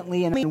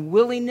ultimately an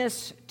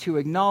unwillingness to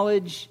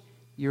acknowledge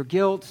your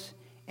guilt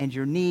and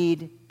your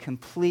need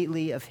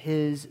completely of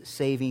His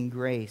saving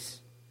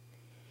grace.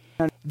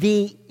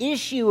 The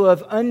issue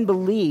of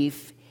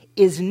unbelief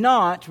is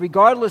not,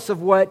 regardless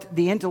of what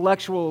the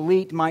intellectual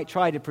elite might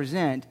try to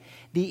present,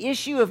 the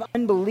issue of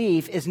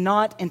unbelief is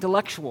not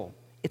intellectual.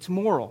 It's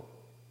moral.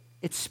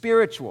 It's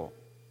spiritual.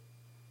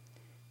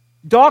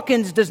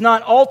 Dawkins does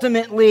not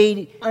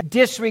ultimately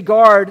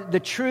disregard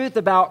the truth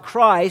about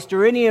Christ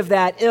or any of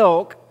that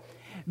ilk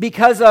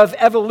because of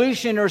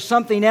evolution or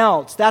something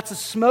else. That's a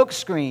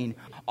smokescreen.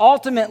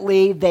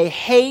 Ultimately, they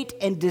hate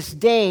and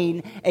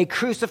disdain a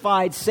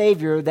crucified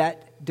Savior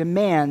that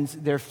demands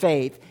their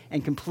faith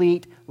and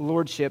complete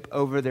lordship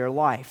over their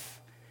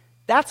life.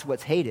 That's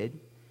what's hated.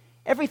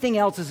 Everything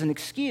else is an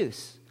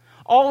excuse.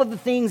 All of the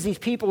things these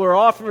people are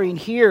offering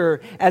here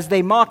as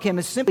they mock Him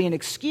is simply an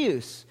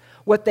excuse.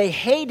 What they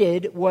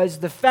hated was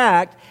the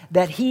fact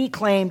that He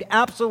claimed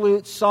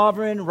absolute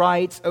sovereign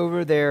rights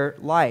over their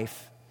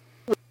life.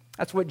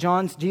 That's what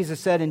Jesus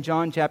said in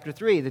John chapter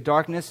 3. The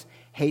darkness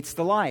hates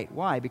the light.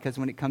 Why? Because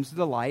when it comes to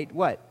the light,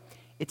 what?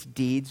 Its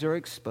deeds are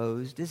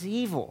exposed as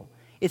evil.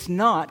 It's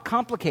not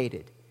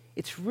complicated.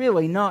 It's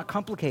really not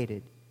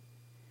complicated.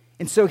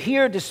 And so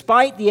here,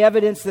 despite the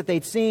evidence that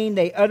they'd seen,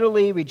 they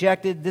utterly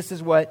rejected. This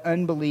is what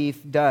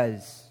unbelief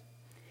does.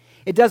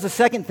 It does a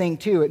second thing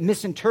too. It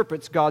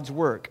misinterprets God's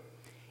work.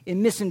 It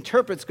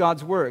misinterprets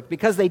God's work.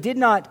 Because they did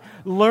not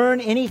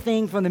learn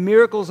anything from the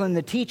miracles and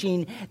the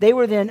teaching, they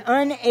were then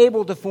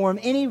unable to form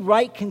any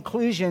right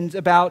conclusions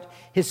about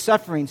His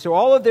suffering. So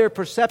all of their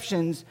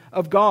perceptions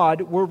of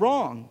God were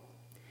wrong.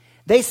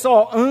 They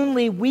saw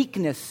only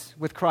weakness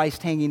with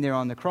Christ hanging there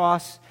on the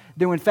cross,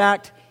 though in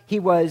fact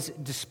He was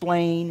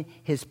displaying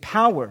His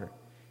power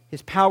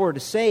to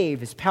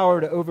save, His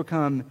power to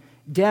overcome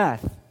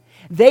death.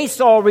 They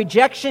saw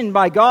rejection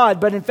by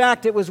God, but in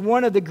fact it was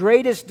one of the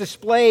greatest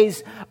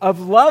displays of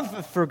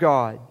love for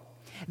God.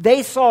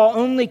 They saw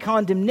only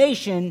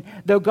condemnation,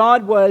 though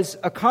God was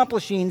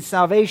accomplishing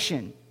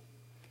salvation.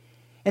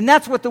 And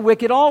that's what the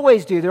wicked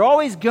always do. They're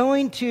always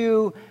going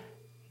to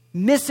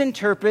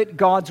misinterpret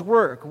God's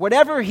work.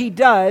 Whatever He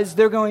does,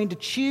 they're going to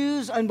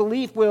choose,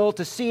 unbelief will,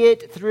 to see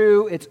it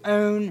through its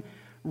own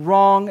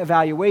wrong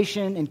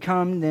evaluation and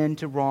come then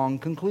to wrong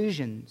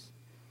conclusions.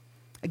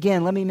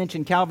 Again, let me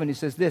mention Calvin, who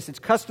says this: it's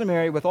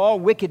customary with all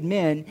wicked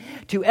men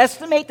to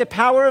estimate the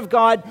power of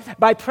God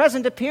by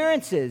present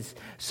appearances,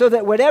 so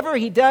that whatever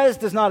He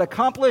does not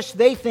accomplish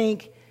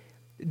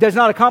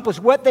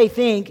what they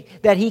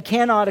think that He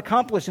cannot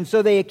accomplish. And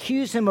so they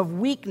accuse Him of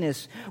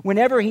weakness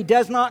whenever He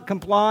does not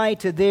comply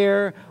to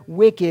their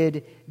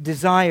wicked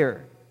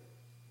desire.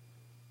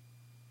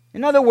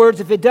 In other words,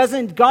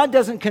 if God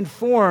doesn't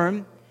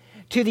conform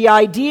to the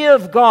idea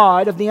of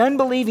God, of the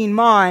unbelieving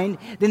mind,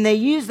 then they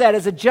use that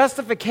as a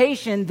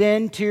justification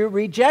then to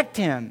reject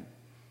Him.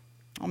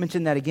 I'll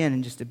mention that again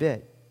in just a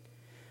bit.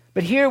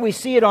 But here we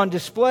see it on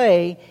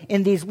display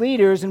in these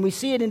leaders, and we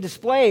see it in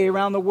display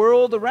around the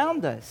world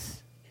around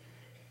us.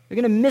 They're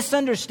going to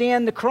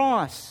misunderstand the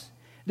cross.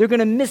 They're going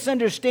to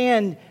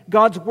misunderstand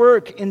God's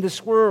work in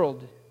this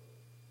world.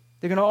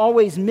 They're going to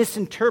always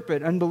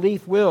misinterpret,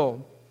 unbelief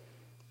will,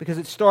 because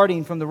it's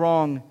starting from the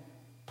wrong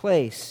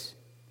place.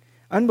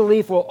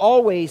 Unbelief will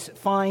always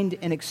find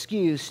an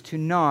excuse to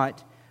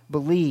not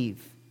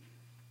believe.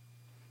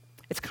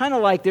 It's kind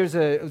of like it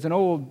was an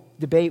old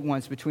debate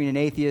once between an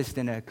atheist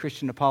and a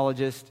Christian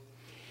apologist.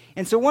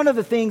 And so one of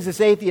the things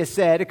this atheist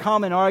said, a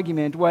common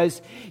argument,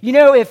 was,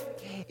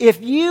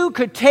 if you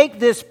could take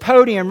this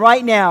podium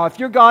right now, if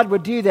your God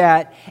would do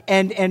that,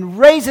 and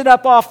raise it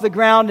up off the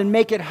ground and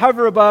make it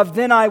hover above,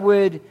 then I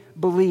would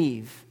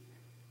believe.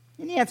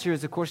 And the answer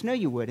is, of course, no,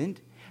 you wouldn't.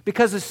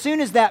 Because as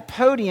soon as that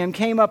podium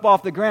came up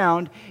off the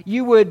ground,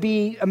 you would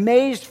be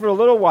amazed for a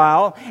little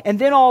while, and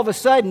then all of a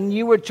sudden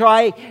you would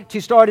try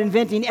to start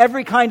inventing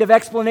every kind of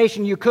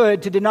explanation you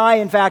could to deny,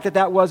 in fact,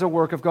 that was a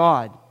work of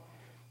God.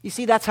 You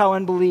see, that's how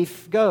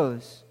unbelief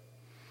goes.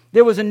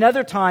 There was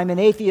another time an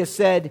atheist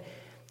said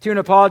to an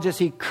apologist,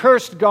 he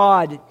cursed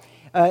God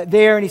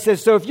there, and he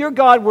says, so if your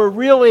God were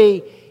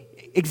really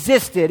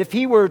existed, if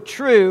He were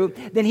true,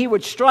 then He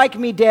would strike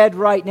me dead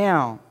right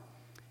now.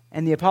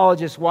 And the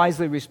apologist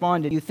wisely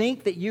responded, you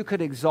think that you could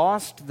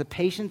exhaust the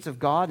patience of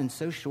God in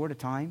so short a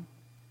time?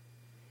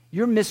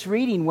 You're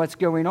misreading what's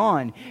going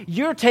on.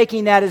 You're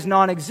taking that as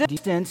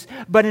non-existence,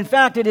 but in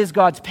fact it is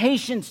God's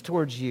patience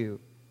towards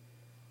you.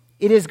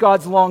 It is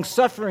God's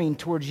long-suffering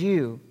towards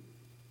you.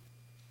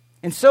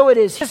 And so it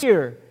is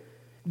here.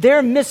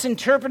 They're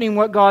misinterpreting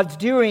what God's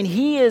doing.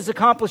 He is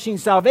accomplishing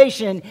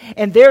salvation,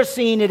 and they're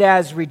seeing it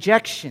as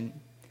rejection.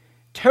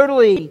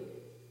 Totally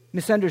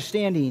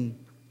misunderstanding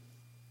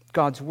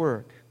God's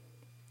work.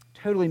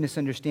 Totally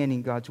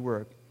misunderstanding God's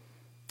work.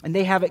 And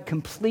they have it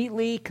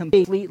completely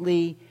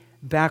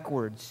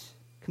backwards.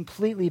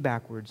 Completely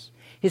backwards.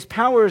 His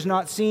power is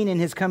not seen in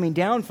His coming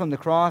down from the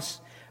cross,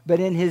 but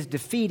in His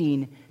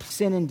defeating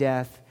sin and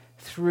death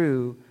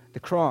through the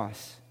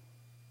cross.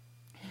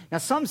 Now,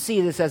 some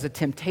see this as a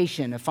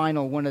temptation, a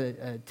final one of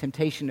the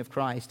temptation of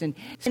Christ. And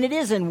it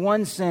is in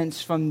one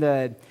sense from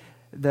the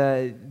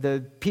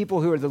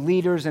people who are the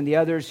leaders and the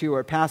others who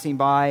are passing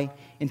by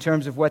in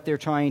terms of what they're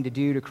trying to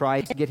do to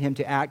Christ, to get him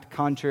to act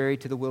contrary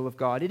to the will of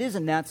God. It is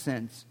in that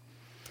sense.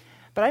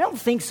 But I don't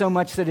think so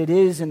much that it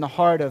is in the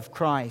heart of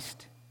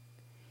Christ.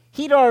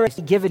 He'd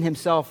already given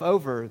himself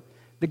over.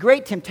 The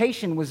great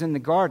temptation was in the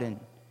garden.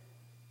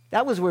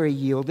 That was where he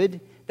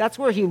yielded. That's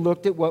where he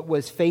looked at what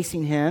was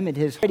facing him, and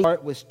his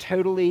heart was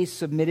totally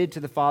submitted to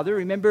the Father.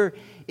 Remember,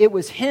 it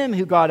was him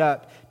who got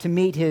up to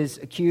meet his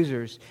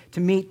accusers, to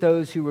meet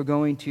those who were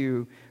going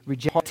to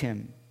reject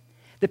him.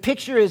 The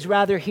picture is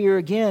rather here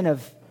again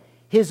of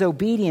his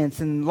obedience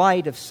in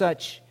light of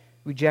such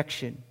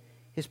rejection,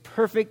 his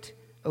perfect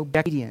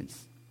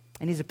obedience.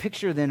 And he's a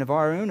picture then of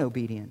our own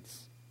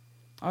obedience.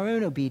 Our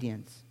own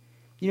obedience.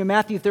 You know,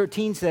 Matthew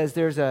 13 says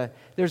there's a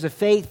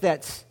faith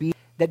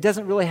that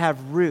doesn't really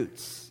have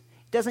roots.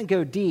 It doesn't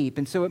go deep.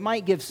 And so it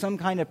might give some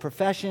kind of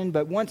profession,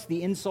 but once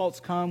the insults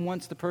come,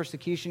 once the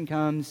persecution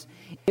comes,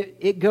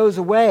 it goes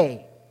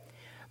away.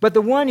 But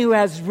the one who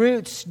has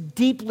roots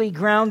deeply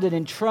grounded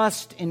in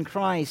trust in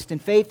Christ and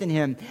faith in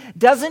him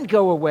doesn't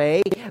go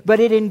away,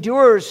 but it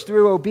endures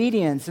through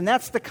obedience. And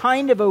that's the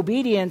kind of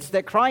obedience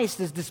that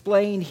Christ is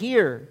displaying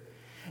here.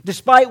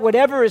 Despite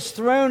whatever is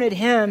thrown at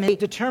him, his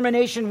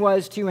determination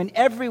was to, in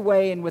every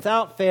way and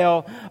without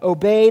fail,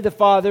 obey the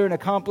Father and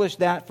accomplish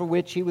that for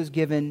which he was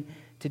given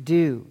to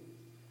do.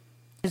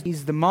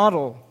 He's the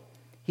model.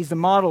 He's the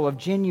model of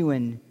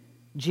genuine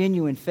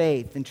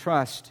faith and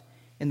trust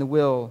in the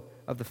will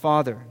of the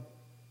Father.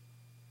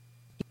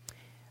 I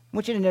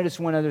want you to notice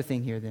one other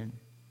thing here then.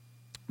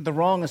 The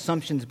wrong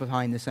assumptions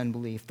behind this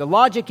unbelief. The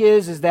logic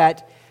is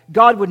that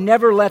God would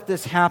never let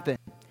this happen.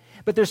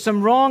 But there's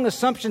some wrong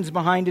assumptions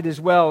behind it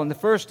as well. And the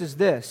first is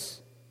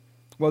this.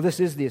 Well, this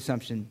is the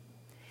assumption.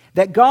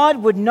 That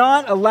God would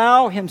not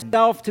allow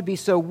himself to be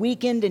so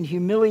weakened and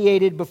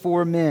humiliated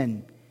before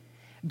men.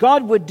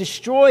 God would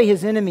destroy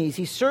his enemies.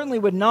 He certainly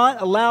would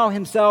not allow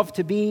himself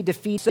to be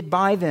defeated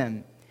by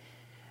them.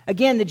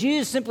 Again, the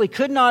Jews simply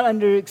could not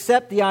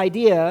accept the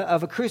idea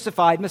of a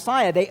crucified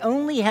Messiah. They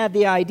only had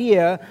the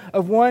idea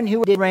of one who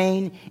would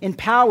reign in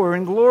power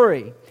and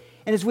glory.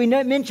 And as we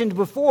mentioned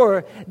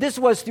before, this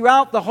was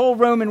throughout the whole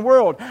Roman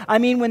world. I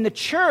mean, when the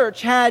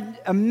church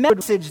had a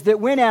message that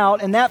went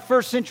out in that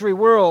first century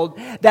world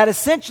that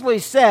essentially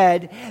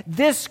said,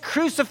 this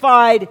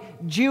crucified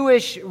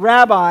Jewish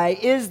rabbi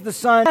is the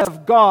Son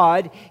of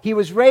God. He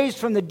was raised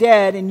from the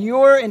dead, and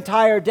your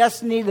entire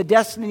destiny, the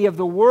destiny of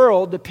the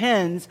world,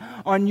 depends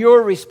on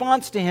your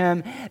response to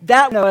him.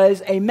 That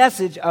was a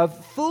message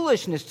of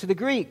foolishness to the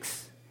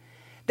Greeks.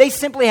 They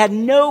simply had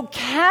no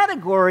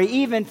category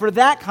even for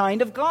that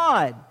kind of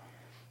God.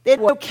 They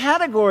had no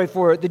category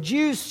for it. The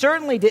Jews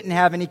certainly didn't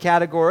have any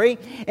category,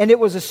 and it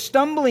was a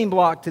stumbling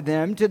block to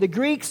them. To the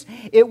Greeks,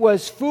 it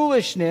was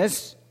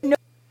foolishness.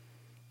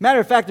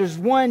 Matter of fact, there's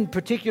one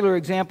particular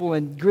example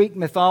in Greek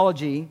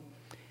mythology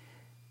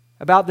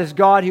about this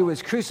God who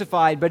was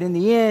crucified, but in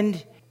the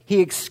end,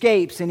 he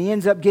escapes and he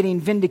ends up getting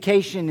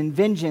vindication and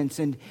vengeance.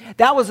 And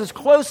that was as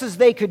close as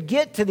they could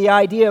get to the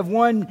idea of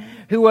one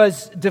who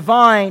was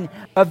divine,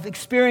 of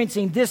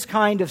experiencing this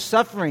kind of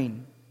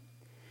suffering.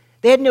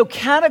 They had no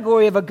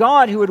category of a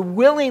God who would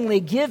willingly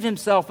give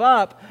himself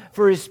up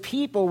for his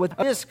people with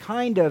this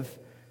kind of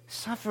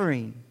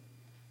suffering.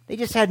 They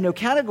just had no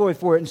category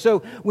for it. And so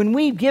when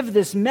we give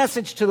this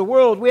message to the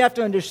world, we have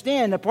to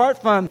understand,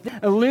 apart from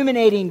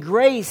illuminating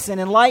grace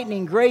and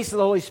enlightening grace of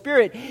the Holy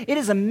Spirit, it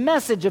is a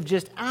message of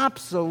just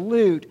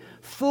absolute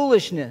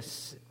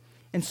foolishness.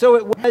 And so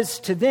it was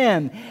to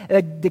them.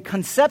 The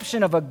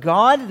conception of a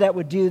God that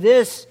would do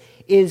this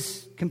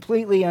is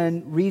completely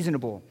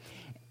unreasonable.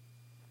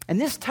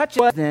 And this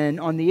touches then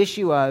on the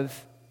issue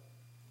of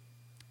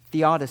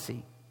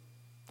theodicy.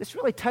 This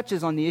really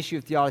touches on the issue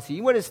of theodicy.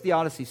 What is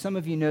theodicy? Some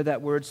of you know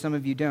that word, some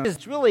of you don't.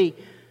 It's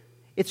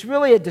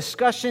really a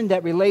discussion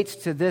that relates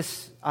to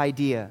this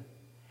idea.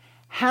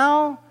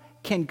 How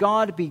can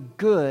God be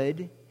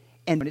good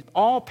and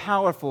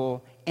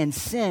all-powerful and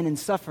sin and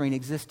suffering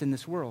exist in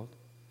this world?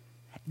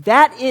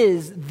 That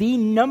is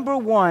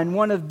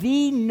one of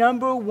the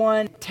number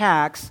one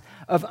attacks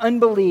of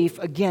unbelief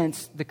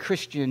against the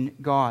Christian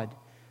God,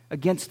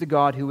 against the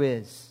God who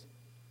is.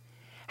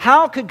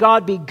 How could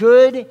God be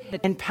good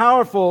and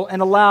powerful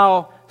and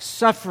allow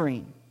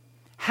suffering?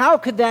 How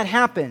could that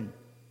happen?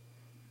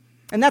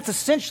 And that's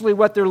essentially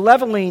what they're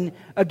leveling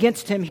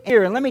against him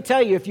here. And let me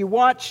tell you, if you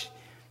watch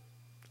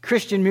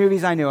Christian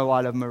movies, I know a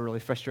lot of them are really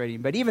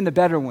frustrating, but even the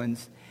better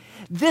ones,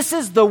 this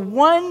is the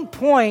one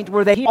point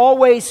where they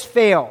always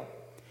fail.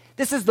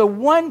 This is the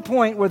one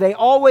point where they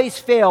always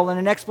fail in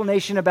an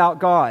explanation about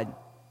God.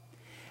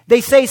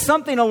 They say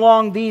something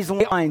along these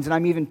lines, and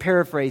I'm even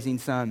paraphrasing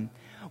some.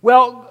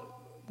 Well,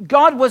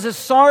 God was as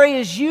sorry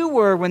as you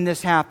were when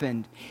this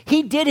happened.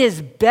 He did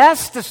his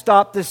best to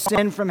stop this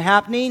sin from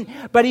happening,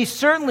 but he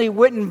certainly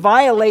wouldn't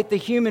violate the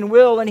human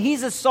will, and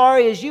he's as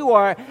sorry as you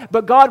are,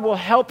 but God will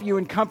help you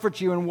and comfort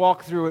you and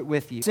walk through it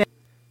with you.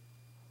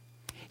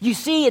 You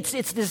see,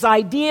 it's this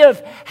idea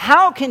of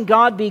how can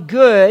God be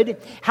good,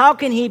 how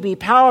can He be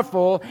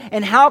powerful,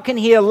 and how can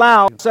He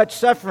allow such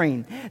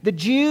suffering? The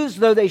Jews,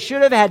 though they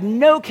should have, had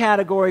no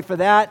category for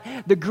that.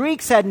 The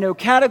Greeks had no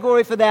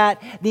category for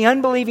that. The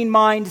unbelieving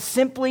mind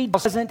simply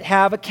doesn't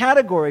have a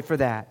category for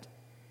that.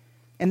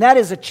 And that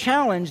is a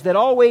challenge that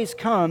always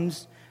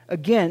comes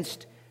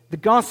against the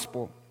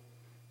gospel.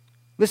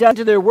 Listen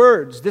to their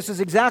words. This is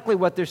exactly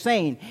what they're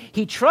saying.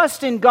 He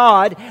trusts in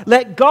God.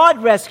 Let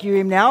God rescue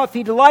him now if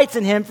he delights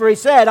in him, for he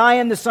said, I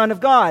am the Son of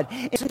God.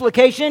 Its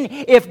implication,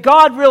 if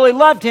God really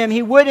loved him,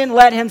 he wouldn't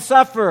let him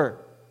suffer.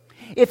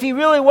 If he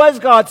really was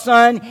God's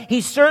Son,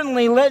 he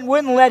certainly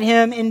wouldn't let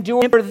him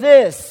endure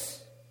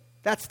this.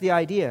 That's the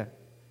idea.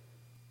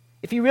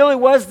 If he really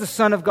was the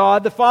Son of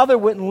God, the Father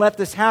wouldn't let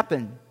this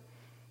happen.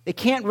 They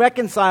can't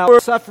reconcile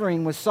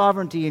suffering with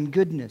sovereignty and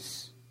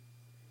goodness.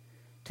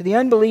 To the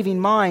unbelieving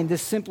mind,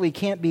 this simply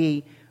can't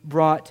be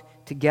brought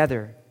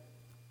together.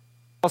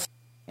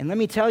 And let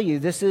me tell you,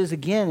 this is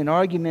again an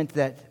argument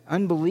that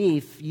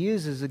unbelief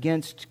uses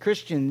against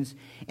Christians,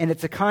 and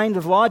it's a kind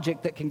of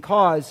logic that can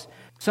cause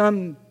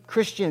some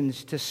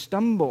Christians to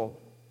stumble,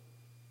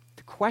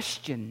 to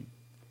question,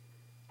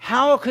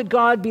 how could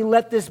God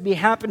let this be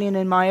happening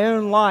in my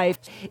own life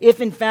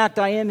if in fact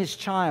I am His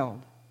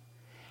child?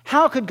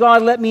 How could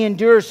God let me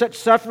endure such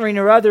suffering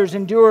or others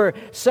endure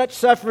such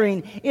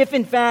suffering if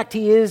in fact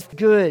He is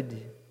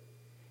good?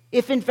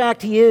 If in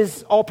fact He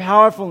is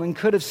all-powerful and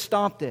could have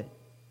stopped it?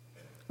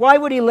 Why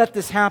would He let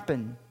this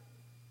happen?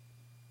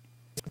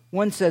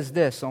 One says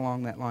this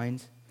along that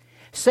lines.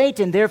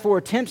 Satan therefore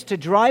attempts to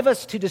drive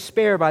us to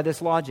despair by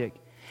this logic,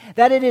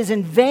 that it is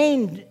in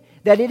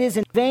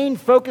vain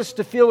focused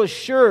to feel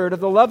assured of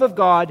the love of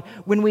God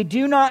when we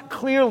do not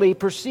clearly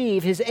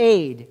perceive His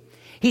aid.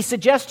 He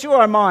suggests to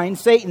our mind,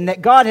 Satan,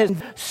 that God has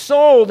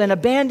sold and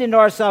abandoned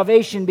our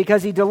salvation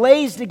because He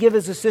delays to give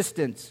His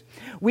assistance.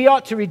 We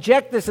ought to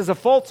reject this as a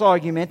false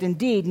argument.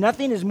 Indeed,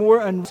 nothing is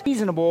more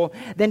unreasonable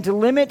than to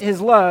limit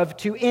His love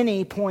to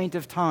any point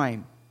of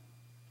time.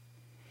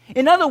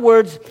 In other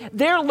words,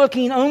 they're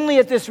looking only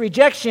at this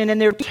rejection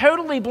and they're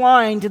totally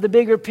blind to the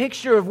bigger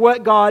picture of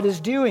what God is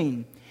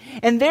doing.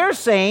 And they're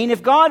saying,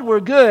 if God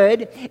were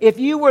good, if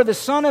you were the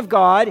Son of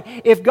God,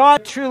 if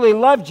God truly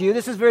loved you,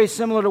 this is very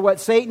similar to what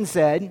Satan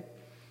said.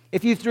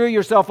 If you threw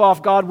yourself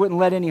off, God wouldn't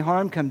let any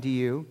harm come to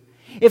you.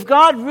 If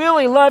God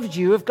really loved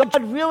you, if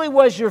God really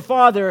was your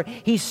Father,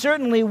 He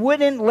certainly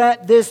wouldn't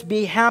let this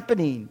be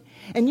happening.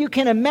 And you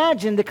can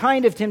imagine the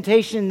kind of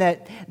temptation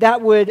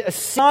that would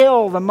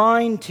assail the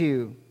mind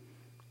to.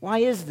 Why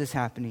is this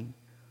happening?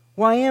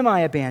 Why am I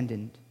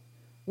abandoned?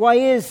 Why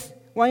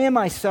am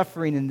I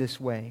suffering in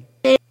this way?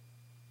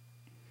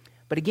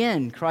 But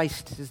again,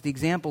 Christ is the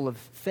example of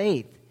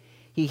faith.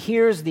 He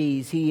hears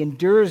these. He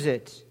endures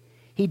it.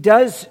 He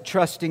does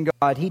trust in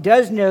God. He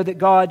does know that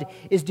God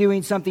is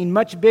doing something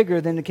much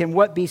bigger than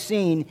what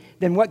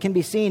can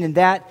be seen in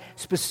that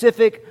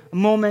specific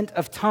moment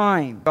of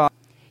time.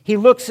 He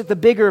looks at the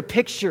bigger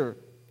picture.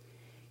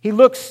 He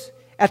looks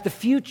at the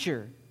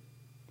future.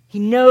 He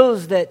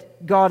knows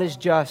that God is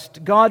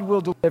just. God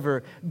will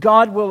deliver.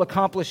 God will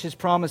accomplish His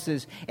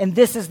promises. And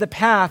this is the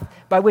path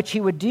by which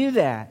He would do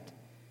that.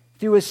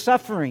 Through His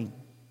suffering.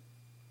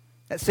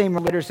 That same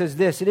writer says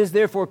this, it is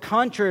therefore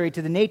contrary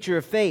to the nature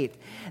of faith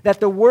that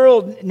the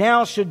world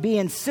now should be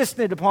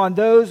insistent upon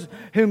those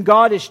whom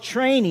God is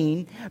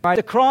training by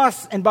the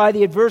cross and by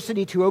the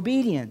adversity to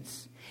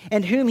obedience,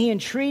 and whom He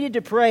entreated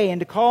to pray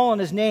and to call on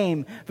His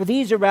name, for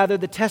these are rather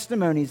the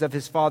testimonies of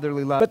His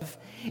fatherly love. But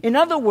in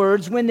other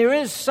words, when there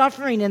is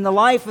suffering in the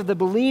life of the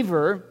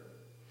believer,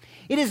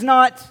 it is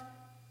not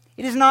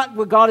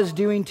what God is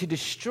doing to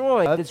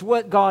destroy, it's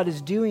what God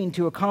is doing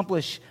to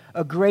accomplish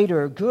a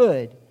greater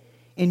good.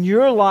 In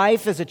your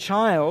life as a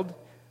child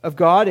of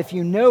God, if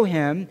you know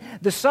Him,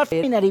 the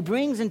suffering that He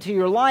brings into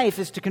your life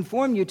is to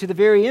conform you to the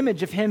very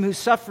image of Him who's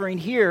suffering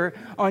here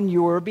on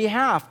your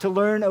behalf, to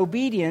learn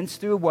obedience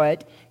through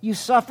what you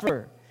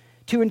suffer,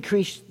 to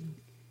increase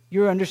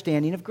your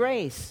understanding of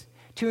grace,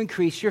 to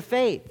increase your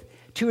faith,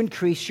 to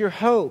increase your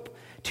hope,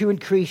 to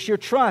increase your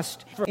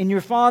trust in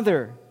your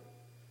Father.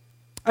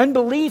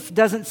 Unbelief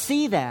doesn't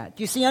see that.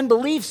 You see,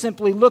 unbelief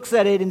simply looks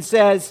at it and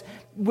says,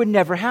 would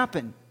never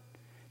happen.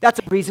 That's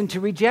a reason to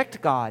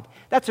reject God.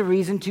 That's a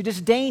reason to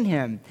disdain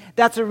Him.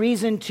 That's a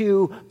reason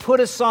to put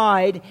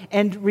aside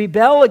and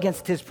rebel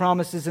against His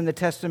promises in the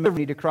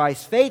testimony to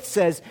Christ. Faith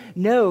says,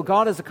 no,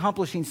 God is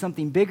accomplishing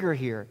something bigger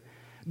here.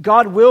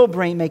 God will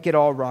make it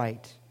all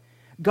right.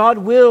 God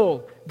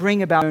will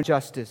bring about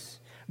justice.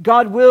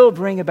 God will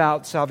bring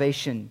about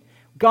salvation.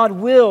 God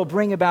will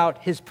bring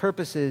about His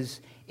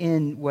purposes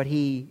in what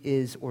He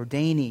is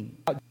ordaining.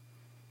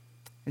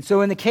 And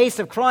so in the case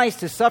of Christ,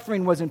 His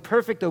suffering was in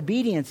perfect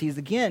obedience. He's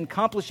again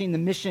accomplishing the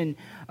mission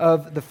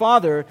of the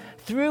Father,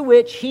 through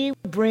which He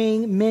would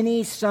bring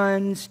many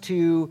sons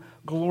to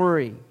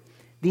glory.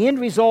 The end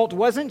result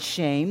wasn't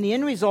shame. The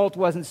end result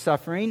wasn't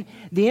suffering.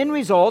 The end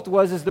result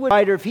was, as the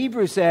writer of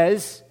Hebrews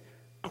says,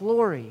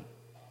 glory.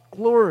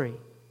 Glory.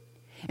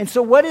 And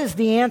so what is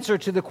the answer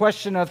to the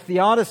question of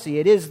theodicy?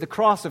 It is the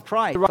cross of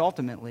Christ,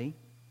 ultimately.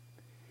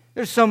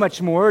 There's so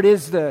much more. It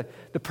is the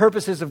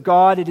purposes of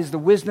God. It is the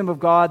wisdom of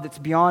God that's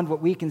beyond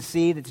what we can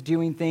see, that's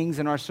doing things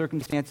in our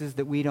circumstances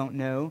that we don't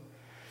know.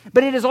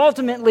 But it is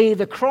ultimately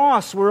the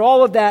cross where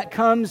all of that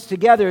comes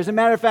together. As a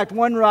matter of fact,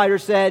 one writer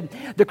said,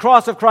 the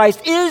cross of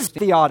Christ is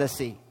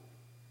theodicy.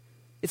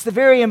 It's the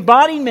very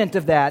embodiment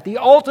of that, the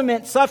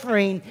ultimate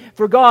suffering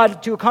for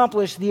God to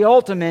accomplish the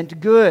ultimate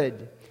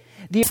good.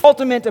 The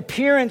ultimate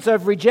appearance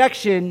of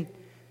rejection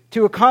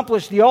to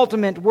accomplish the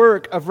ultimate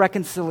work of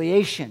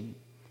reconciliation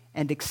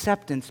and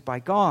acceptance by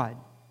God.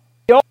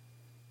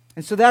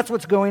 And so that's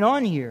what's going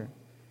on here.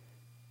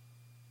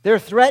 They're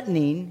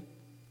threatening,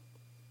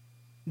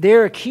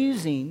 they're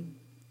accusing,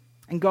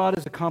 and God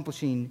is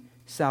accomplishing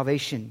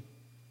salvation.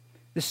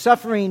 The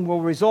suffering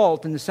will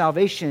result in the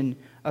salvation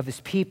of His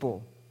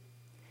people.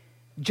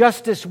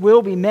 Justice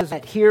will be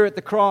met here at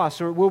the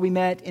cross, or it will be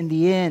met in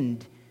the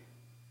end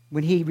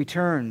when He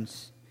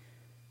returns.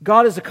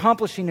 God is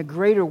accomplishing a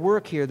greater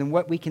work here than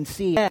what we can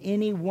see at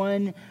any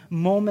one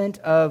moment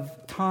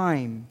of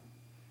time.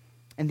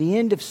 And the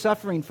end of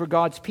suffering for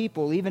God's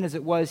people, even as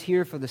it was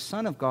here for the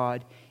Son of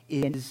God,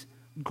 is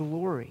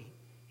glory.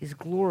 Is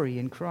glory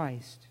in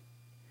Christ.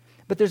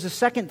 But there's a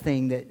second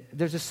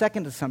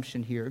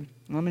assumption here. And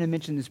I'm going to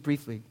mention this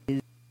briefly,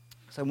 so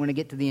I want to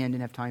get to the end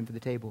and have time for the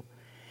table.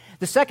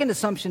 The second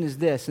assumption is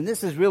this, and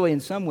this is really in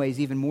some ways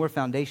even more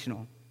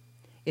foundational.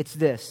 It's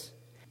this.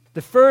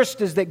 The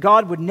first is that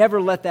God would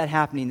never let that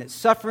happen, that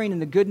suffering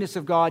and the goodness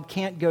of God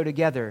can't go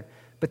together.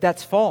 But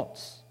that's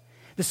false.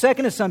 The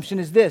second assumption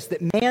is this,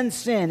 that man's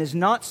sin is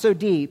not so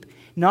deep,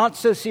 not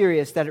so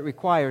serious that it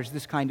requires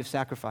this kind of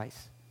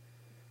sacrifice.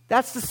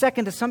 That's the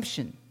second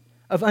assumption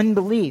of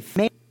unbelief.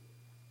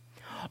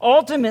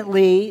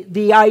 Ultimately,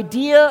 the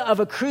idea of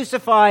a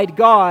crucified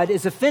God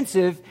is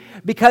offensive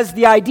because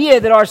the idea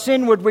that our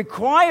sin would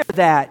require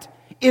that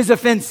is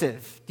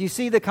offensive. Do you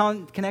see the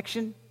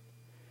connection?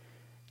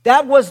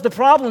 That was the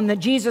problem that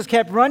Jesus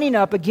kept running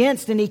up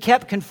against, and He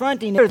kept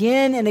confronting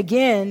again and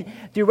again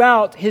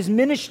throughout His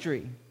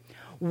ministry.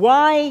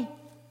 Why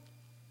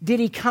did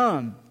He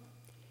come?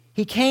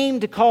 He came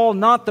to call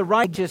not the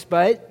righteous,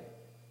 but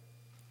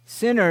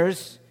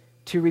sinners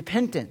to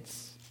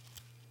repentance.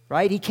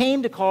 Right? He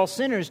came to call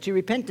sinners to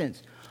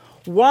repentance.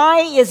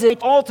 Why is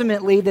it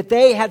ultimately that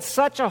they had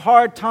such a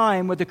hard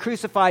time with the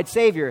crucified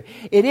Savior?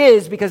 It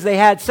is because they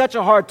had such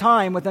a hard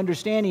time with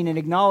understanding and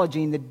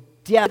acknowledging the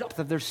depth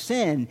of their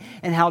sin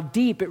and how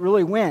deep it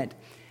really went.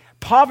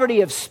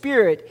 Poverty of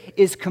spirit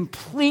is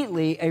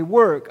completely a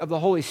work of the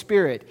Holy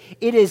Spirit.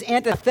 It is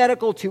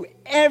antithetical to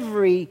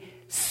every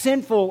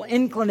sinful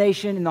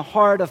inclination in the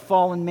heart of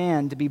fallen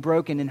man to be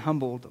broken and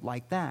humbled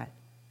like that.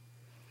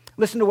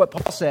 Listen to what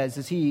Paul says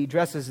as he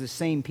addresses the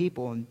same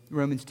people in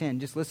Romans 10.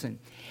 Just listen.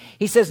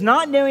 He says,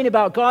 not knowing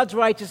about God's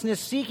righteousness,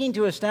 seeking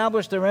to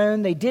establish their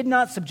own, they did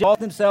not subject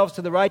themselves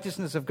to the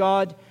righteousness of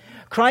God.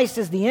 Christ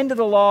is the end of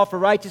the law for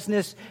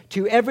righteousness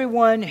to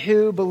everyone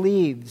who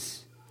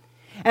believes.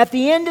 At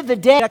the end of the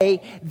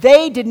day,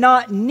 they did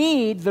not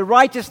need the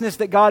righteousness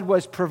that God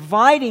was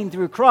providing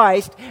through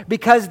Christ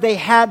because they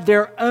had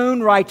their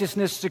own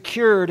righteousness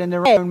secured in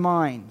their own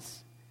minds.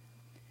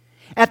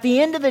 At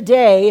the end of the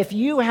day, if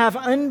you have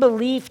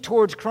unbelief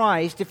towards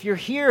Christ, if you're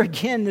here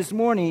again this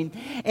morning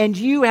and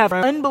you have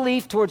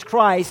unbelief towards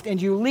Christ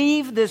and you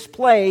leave this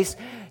place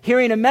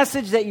hearing a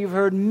message that you've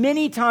heard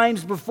many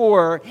times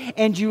before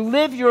and you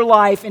live your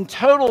life in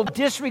total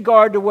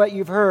disregard to what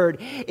you've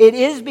heard, it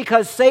is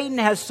because Satan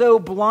has so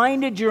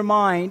blinded your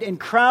mind and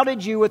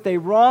crowded you with a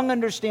wrong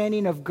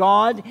understanding of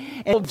God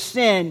and of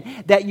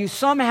sin that you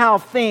somehow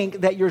think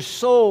that your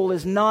soul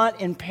is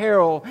not in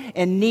peril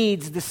and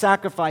needs the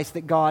sacrifice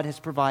that God has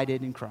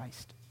provided in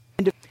Christ.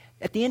 And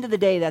at the end of the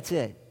day, that's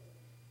it.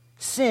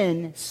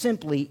 Sin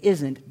simply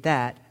isn't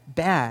that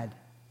bad.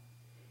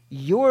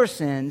 Your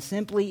sin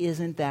simply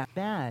isn't that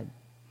bad.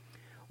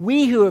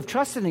 We who have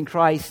trusted in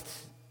Christ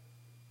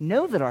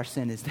know that our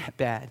sin is that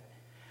bad.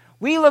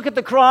 We look at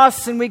the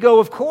cross and we go,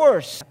 of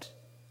course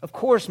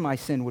my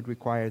sin would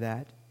require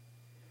that.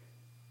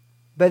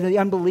 But the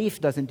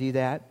unbelief doesn't do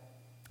that,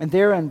 and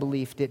their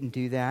unbelief didn't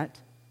do that.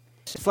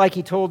 It's like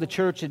He told the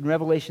church in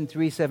Revelation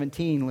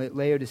 3:17,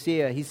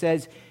 Laodicea. He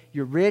says,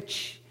 you're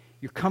rich,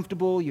 you're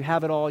comfortable, you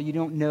have it all, you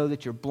don't know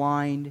that you're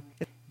blind,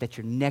 that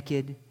you're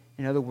naked.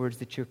 In other words,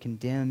 that you're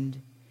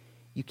condemned.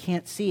 You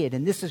can't see it.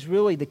 And this is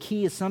really the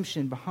key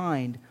assumption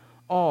behind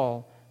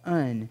all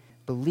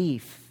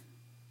unbelief.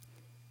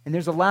 And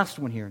there's a last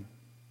one here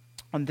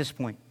on this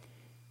point.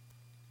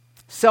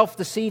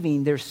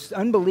 Self-deceiving. There's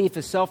unbelief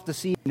is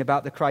self-deceiving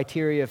about the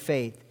criteria of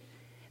faith.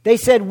 They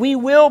said, we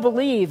will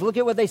believe. Look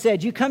at what they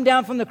said. You come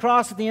down from the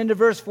cross at the end of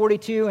verse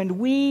 42, and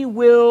we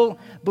will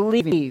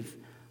believe.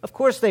 Of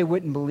course they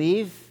wouldn't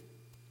believe.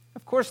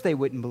 Of course they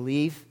wouldn't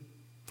believe.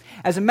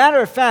 As a matter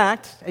of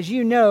fact, as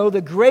you know, the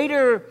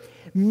greater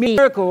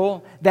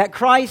miracle that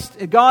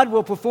God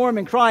will perform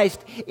in Christ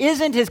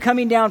isn't His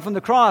coming down from the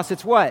cross.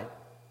 It's what?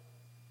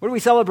 What are we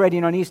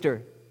celebrating on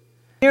Easter?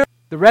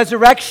 The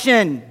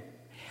resurrection.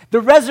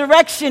 The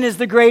resurrection is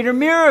the greater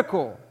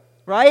miracle,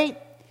 right?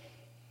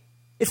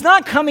 It's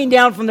not coming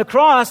down from the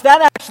cross.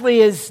 That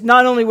actually is,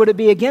 not only would it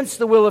be against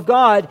the will of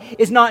God,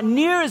 is not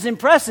near as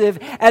impressive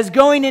as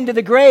going into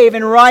the grave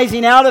and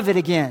rising out of it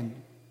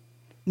again.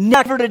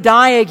 Never to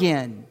die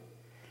again.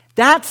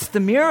 That's the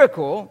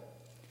miracle.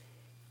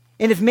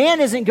 And if man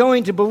isn't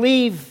going to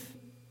believe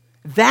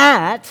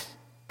that,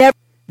 then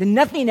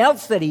nothing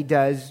else that he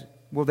does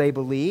will they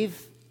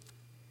believe.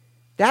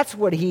 That's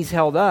what he's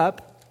held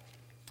up.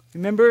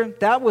 Remember,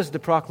 that was the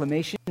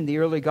proclamation in the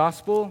early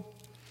gospel.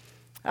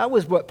 That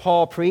was what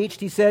Paul preached.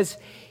 He says,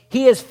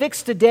 He has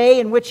fixed a day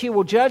in which He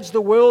will judge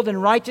the world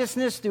in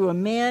righteousness through a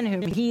man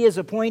whom He has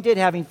appointed,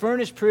 having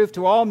furnished proof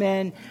to all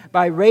men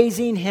by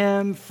raising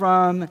Him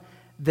from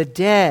the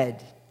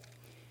dead.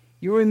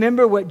 You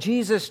remember what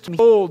Jesus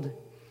told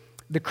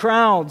the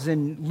crowds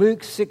in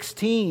Luke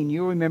 16.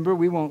 You remember,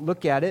 we won't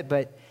look at it,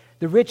 but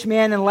the rich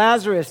man and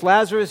Lazarus.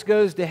 Lazarus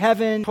goes to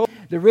heaven.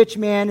 The rich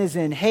man is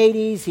in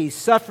Hades. He's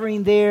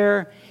suffering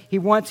there. He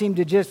wants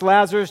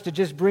Lazarus to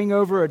just bring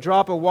over a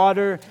drop of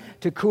water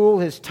to cool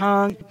his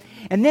tongue.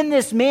 And then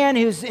this man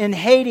who's in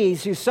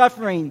Hades, who's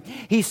suffering,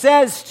 he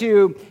says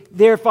to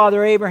their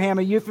father Abraham,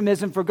 a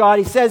euphemism for God,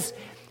 he says,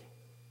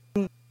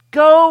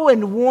 "Go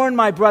and warn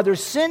my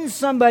brothers. Send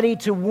somebody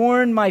to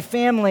warn my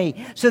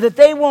family so that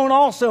they won't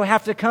also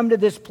have to come to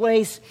this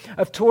place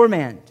of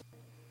torment."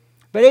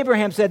 But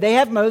Abraham said, "They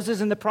have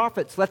Moses and the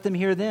prophets. Let them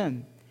hear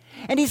them."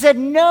 And he said,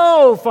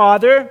 No,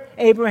 Father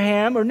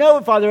Abraham.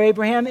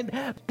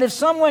 If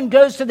someone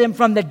goes to them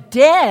from the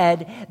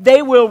dead,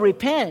 they will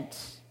repent.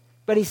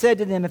 But he said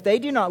to them, if they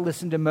do not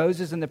listen to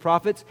Moses and the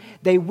prophets,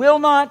 they will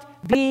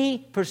not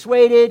be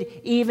persuaded,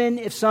 even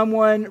if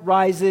someone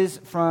rises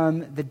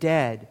from the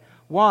dead.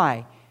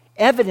 Why?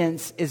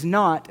 Evidence is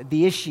not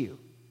the issue.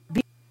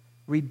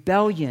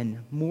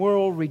 Rebellion,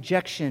 moral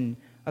rejection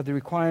of the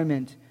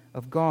requirement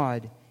of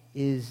God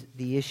is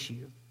the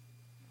issue.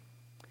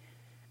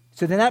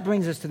 So then that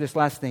brings us to this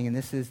last thing, and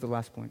this is the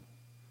last point.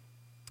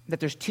 That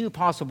there's two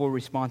possible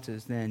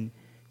responses then.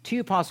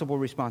 Two possible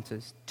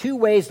responses. Two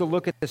ways to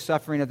look at the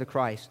suffering of the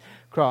Christ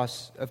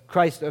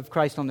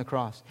on the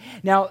cross.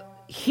 Now,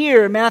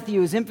 here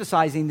Matthew is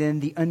emphasizing then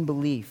the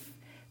unbelief,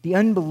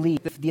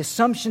 the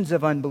assumptions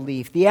of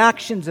unbelief, the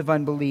actions of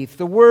unbelief,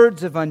 the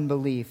words of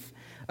unbelief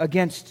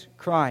against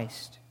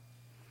Christ.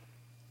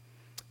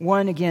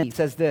 One again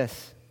says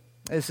this.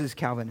 This is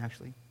Calvin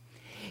actually.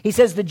 He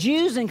says, the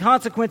Jews, in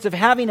consequence of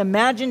having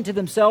imagined to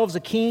themselves a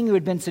king who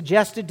had been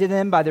suggested to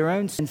them by their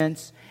own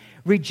sense,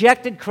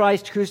 rejected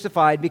Christ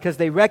crucified because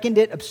they reckoned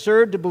it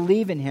absurd to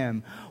believe in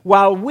Him,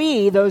 while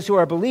we, those who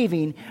are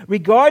believing,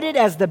 regard it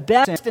as the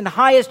best and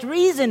highest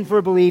reason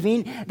for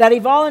believing that He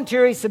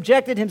voluntarily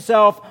subjected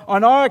Himself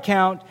on our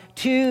account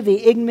to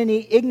the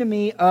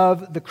ignominy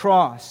of the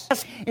cross.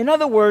 In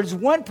other words,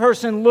 one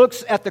person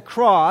looks at the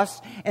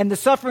cross and the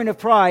suffering of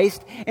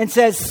Christ and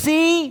says,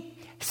 See,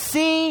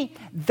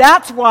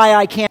 that's why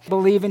I can't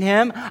believe in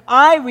Him.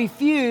 I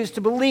refuse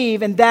to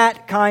believe in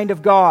that kind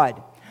of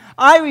God.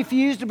 I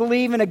refuse to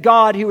believe in a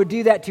God who would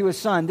do that to His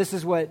Son. This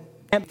is what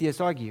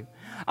atheists argue.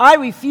 I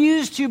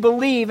refuse to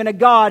believe in a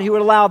God who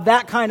would allow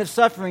that kind of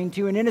suffering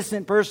to an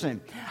innocent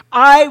person.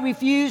 I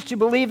refuse to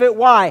believe it.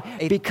 Why?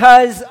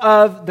 Because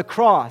of the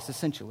cross,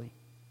 essentially.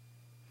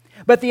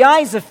 But the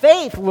eyes of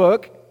faith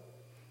look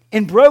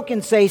and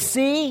broken say,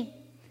 See,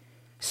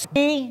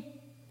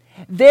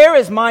 there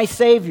is my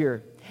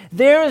Savior.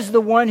 There is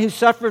the one who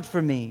suffered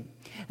for me.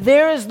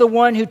 There is the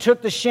one who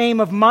took the shame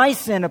of my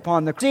sin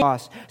upon the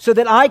cross so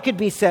that I could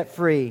be set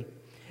free,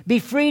 be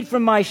freed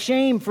from my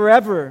shame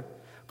forever,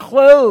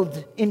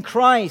 clothed in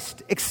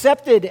Christ,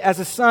 accepted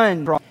as a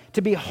son,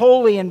 to be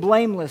holy and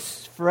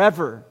blameless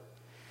forever.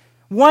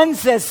 One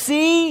says,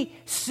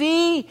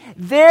 See,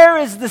 there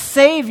is the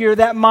Savior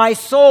that my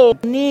soul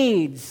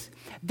needs.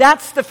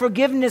 That's the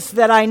forgiveness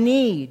that I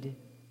need.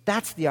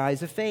 That's the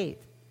eyes of faith.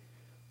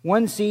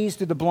 One sees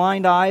through the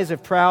blind eyes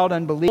of proud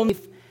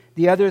unbelief,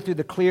 the other through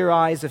the clear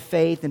eyes of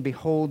faith, and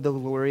behold the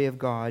glory of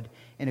God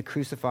in a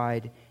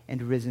crucified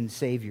and risen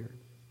Savior.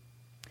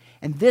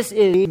 And this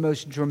is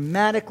most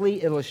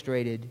dramatically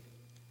illustrated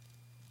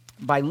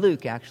by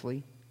Luke,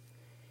 actually.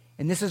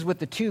 And this is with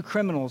the two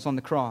criminals on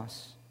the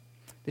cross.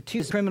 The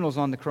two criminals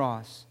on the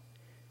cross.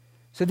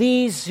 So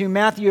these who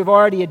Matthew have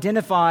already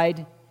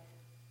identified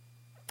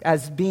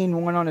as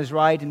being one on his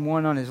right and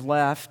one on his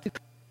left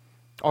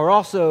are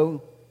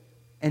also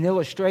an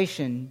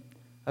illustration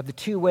of the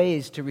two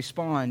ways to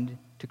respond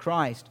to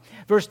Christ.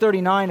 Verse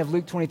 39 of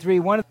Luke 23,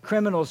 one of the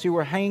criminals who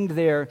were hanged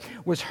there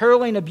was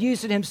hurling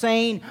abuse at Him,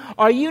 saying,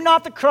 Are you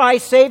not the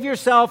Christ? Save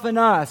yourself and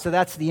us. So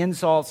that's the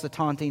insults, the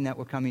taunting that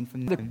were coming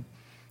from them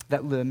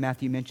that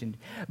Matthew mentioned.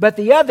 But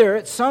the other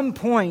at some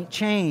point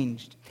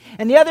changed.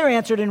 And the other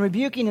answered and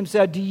rebuking him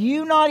said, Do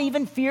you not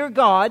even fear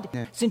God,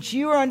 since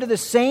you are under the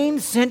same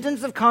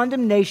sentence of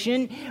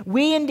condemnation?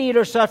 We indeed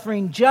are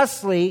suffering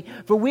justly,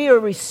 for we are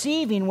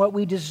receiving what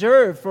we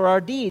deserve for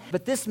our deeds.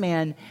 But this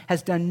man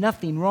has done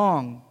nothing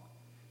wrong.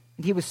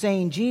 And he was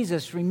saying,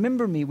 Jesus,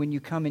 remember me when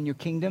you come in your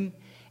kingdom.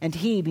 And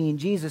he, being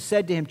Jesus,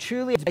 said to him,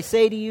 "Truly I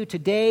say to you,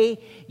 today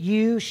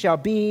you shall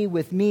be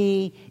with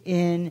me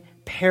in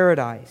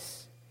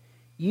paradise."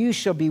 You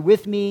shall be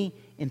with me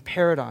in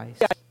paradise.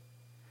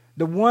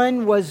 The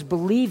one was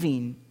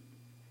believing.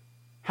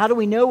 How do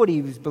we know what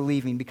he was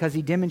believing? Because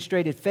he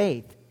demonstrated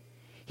faith.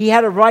 He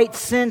had a right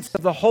sense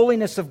of the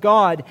holiness of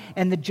God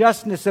and the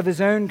justness of his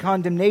own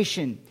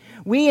condemnation.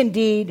 We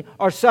indeed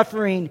are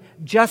suffering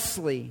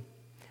justly.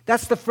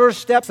 That's the first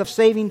step of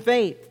saving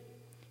faith,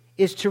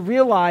 is to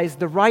realize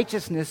the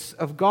righteousness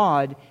of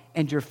God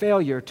and your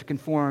failure to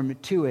conform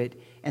to it,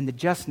 and the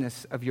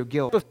justness of your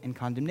guilt and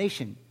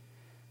condemnation.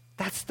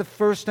 That's the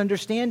first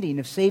understanding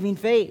of saving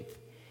faith,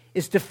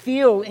 is to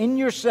feel in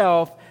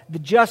yourself the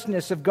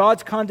justness of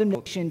God's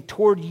condemnation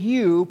toward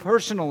you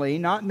personally,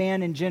 not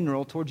man in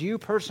general, toward you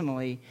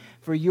personally,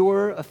 for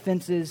your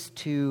offenses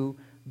to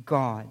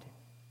God.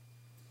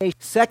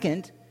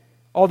 Second,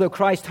 although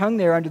Christ hung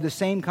there under the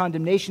same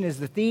condemnation as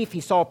the thief, he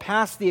saw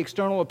past the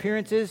external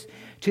appearances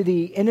to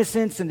the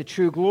innocence and the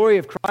true glory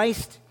of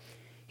Christ.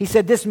 He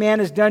said, "This man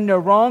has done no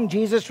wrong.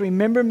 Jesus,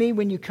 remember me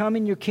when you come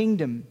in your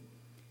kingdom."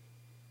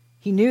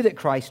 He knew that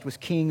Christ was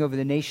king over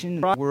the nation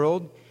and the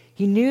world.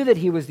 He knew that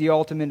he was the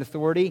ultimate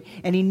authority,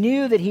 and he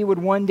knew that he would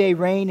one day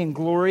reign in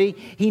glory.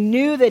 He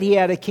knew that he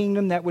had a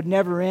kingdom that would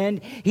never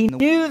end. He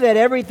knew that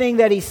everything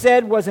that he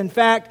said was in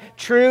fact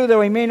true,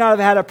 though he may not have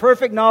had a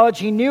perfect knowledge.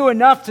 He knew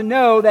enough to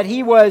know that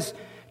he was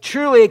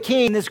truly a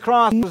king. This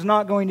cross was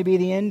not going to be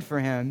the end for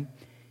him,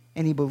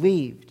 and he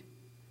believed,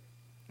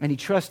 and he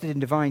trusted in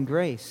divine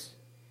grace.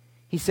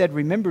 He said,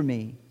 "Remember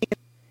me."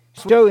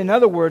 So in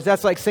other words,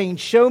 that's like saying,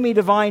 show me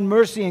divine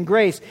mercy and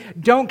grace.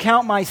 Don't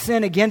count my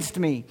sin against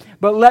me,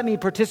 but let me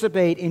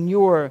participate in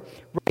your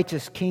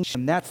righteous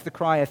kingdom. That's the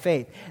cry of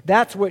faith.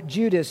 That's what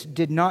Judas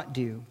did not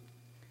do.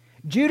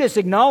 Judas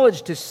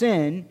acknowledged his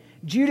sin.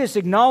 Judas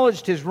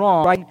acknowledged his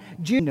wrong. Right?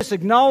 Judas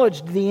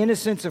acknowledged the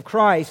innocence of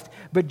Christ,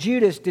 but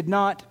Judas did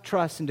not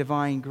trust in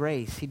divine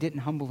grace. He didn't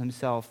humble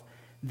himself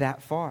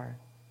that far.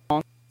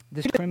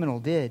 This criminal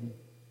did.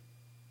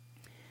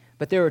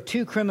 But there are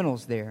two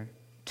criminals there.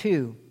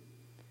 Two.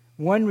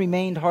 One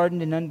remained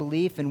hardened in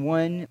unbelief, and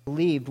one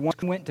believed. One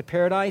went to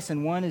paradise,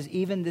 and one is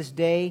even this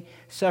day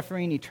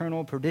suffering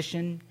eternal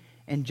perdition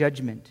and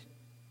judgment.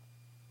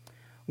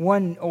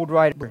 One old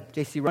writer,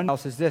 J.C. Rundell,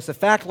 says this: "A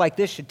fact like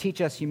this should teach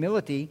us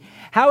humility.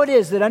 How it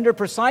is that under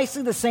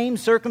precisely the same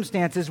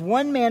circumstances,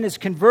 one man is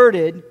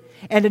converted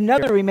and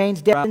another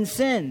remains dead in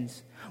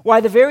sins. Why,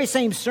 the very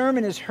same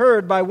sermon is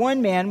heard by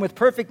one man with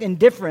perfect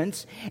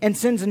indifference and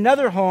sends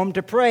another home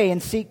to pray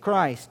and seek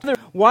Christ.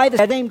 Why the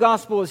same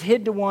gospel is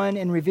hid to one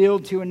and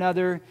revealed to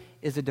another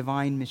is a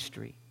divine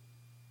mystery.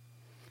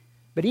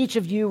 But each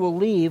of you will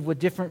leave with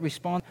different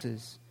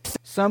responses.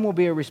 Some will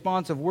be a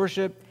response of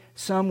worship,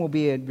 some will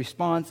be a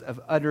response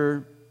of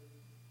utter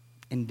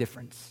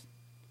indifference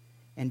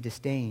and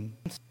disdain.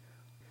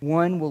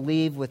 One will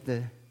leave with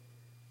the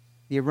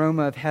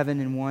aroma of heaven,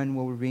 and one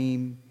will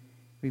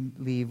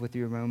leave with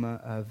the aroma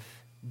of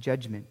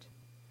judgment."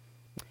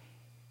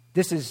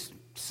 This is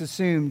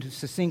assumed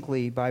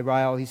succinctly by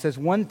Ryle. He says,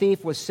 "One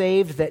thief was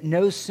saved that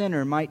no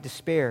sinner might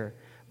despair,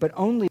 but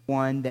only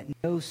one that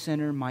no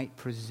sinner might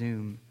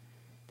presume."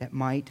 That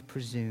might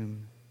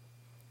presume.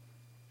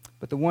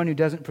 But the one who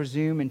doesn't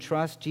presume and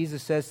trust,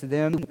 Jesus says to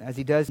them, as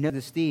he does to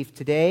this thief,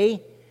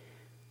 "Today,"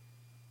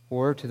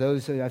 or to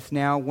those of us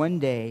now, "one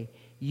day,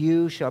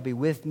 you shall be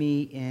with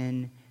me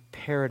in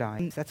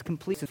paradise." That's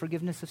complete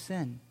forgiveness of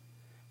sin.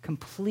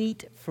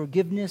 Complete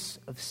forgiveness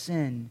of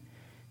sin.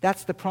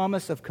 That's the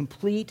promise of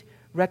complete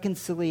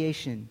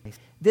reconciliation.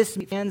 This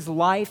man's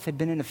life had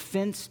been an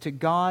offense to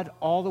God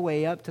all the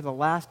way up to the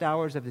last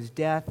hours of his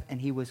death, and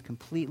he was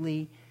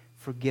completely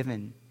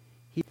forgiven.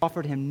 He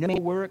offered him no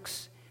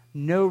works,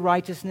 no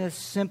righteousness,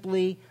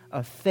 simply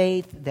a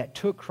faith that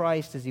took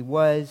Christ as he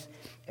was,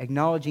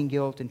 acknowledging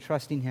guilt and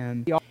trusting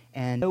him,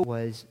 and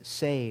was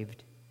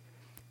saved.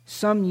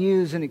 Some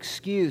use an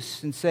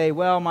excuse and say,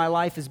 "Well, my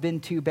life has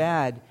been too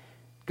bad.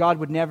 God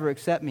would never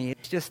accept me."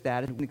 It's just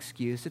that. It's an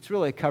excuse. It's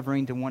really a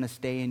covering to want to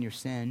stay in your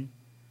sin.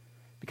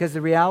 Because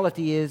the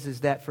reality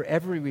is that for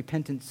every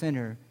repentant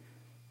sinner,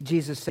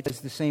 Jesus says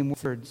the same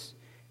words: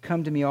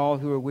 "Come to me all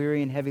who are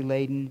weary and heavy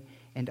laden,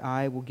 and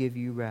I will give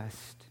you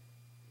rest."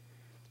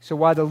 So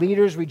while the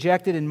leaders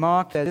rejected and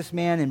mocked this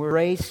man and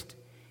embraced,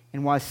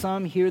 and while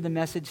some hear the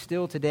message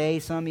still today,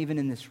 some even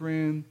in this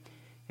room,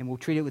 and will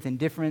treat it with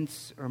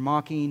indifference or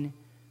mocking,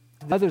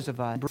 others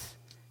of us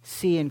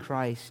see in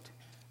Christ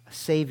a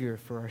Savior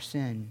for our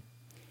sin.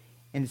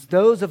 And it's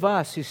those of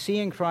us who see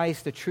in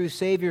Christ the true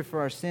Savior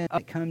for our sin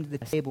that come to the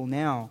table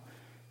now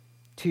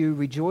to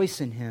rejoice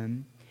in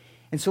Him.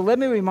 And so let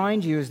me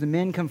remind you as the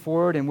men come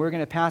forward and we're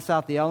going to pass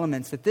out the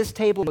elements, that this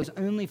table is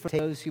only for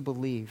those who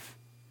believe.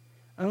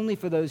 Only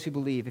for those who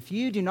believe. If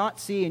you do not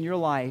see in your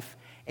life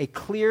a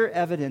clear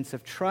evidence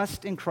of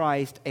trust in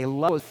Christ, a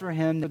love for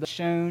Him that is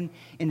shown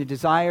in a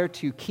desire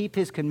to keep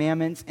His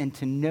commandments and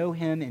to know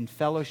Him in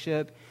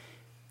fellowship,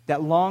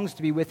 that longs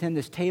to be with Him,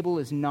 this table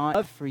is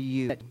not for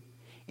you.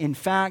 In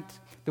fact,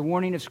 the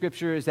warning of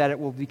Scripture is that it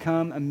will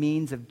become a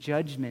means of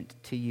judgment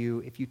to you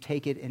if you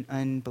take it in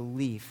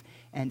unbelief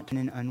and in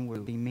an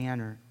unworthy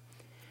manner.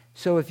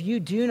 So if you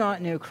do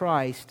not know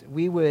Christ,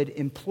 we would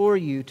implore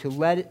you to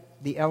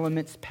let the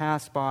elements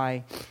pass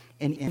by,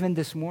 and even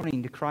this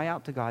morning to cry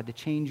out to God to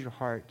change your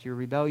heart, your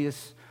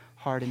rebellious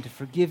heart, and to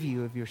forgive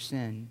you of your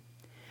sin.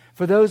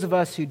 For those of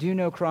us who do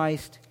know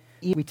Christ,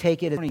 we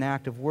take it as an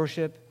act of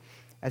worship,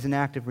 as an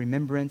act of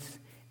remembrance,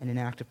 and an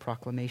act of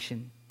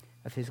proclamation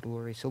of His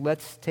glory. So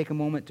let's take a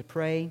moment to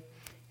pray,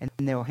 and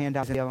then they'll hand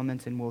out the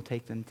elements and we'll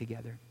take them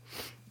together.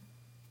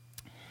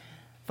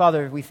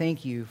 Father, we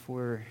thank you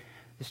for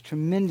this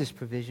tremendous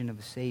provision of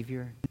a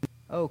Savior.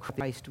 Oh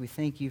Christ, we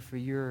thank you for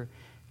your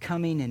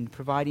coming and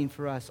providing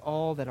for us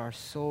all that our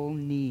soul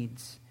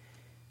needs.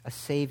 A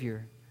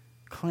Savior,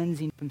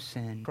 cleansing from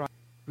sin,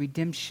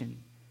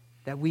 redemption,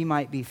 that we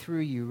might be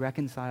through you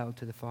reconciled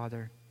to the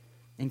Father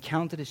and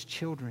counted as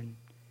children,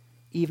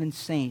 even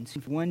saints.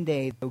 One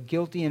day, though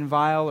guilty and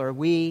vile are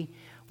we,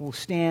 will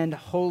stand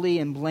holy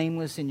and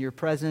blameless in your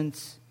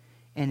presence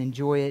and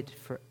enjoy it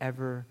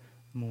forevermore.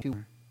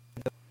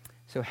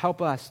 So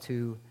help us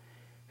who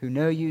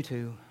know you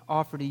to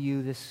offer to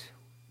you this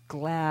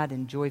glad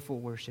and joyful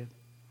worship.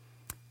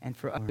 And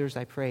for others,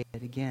 I pray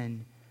that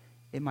again,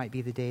 it might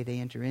be the day they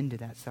enter into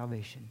that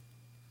salvation.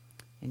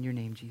 In your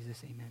name,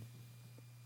 Jesus, amen.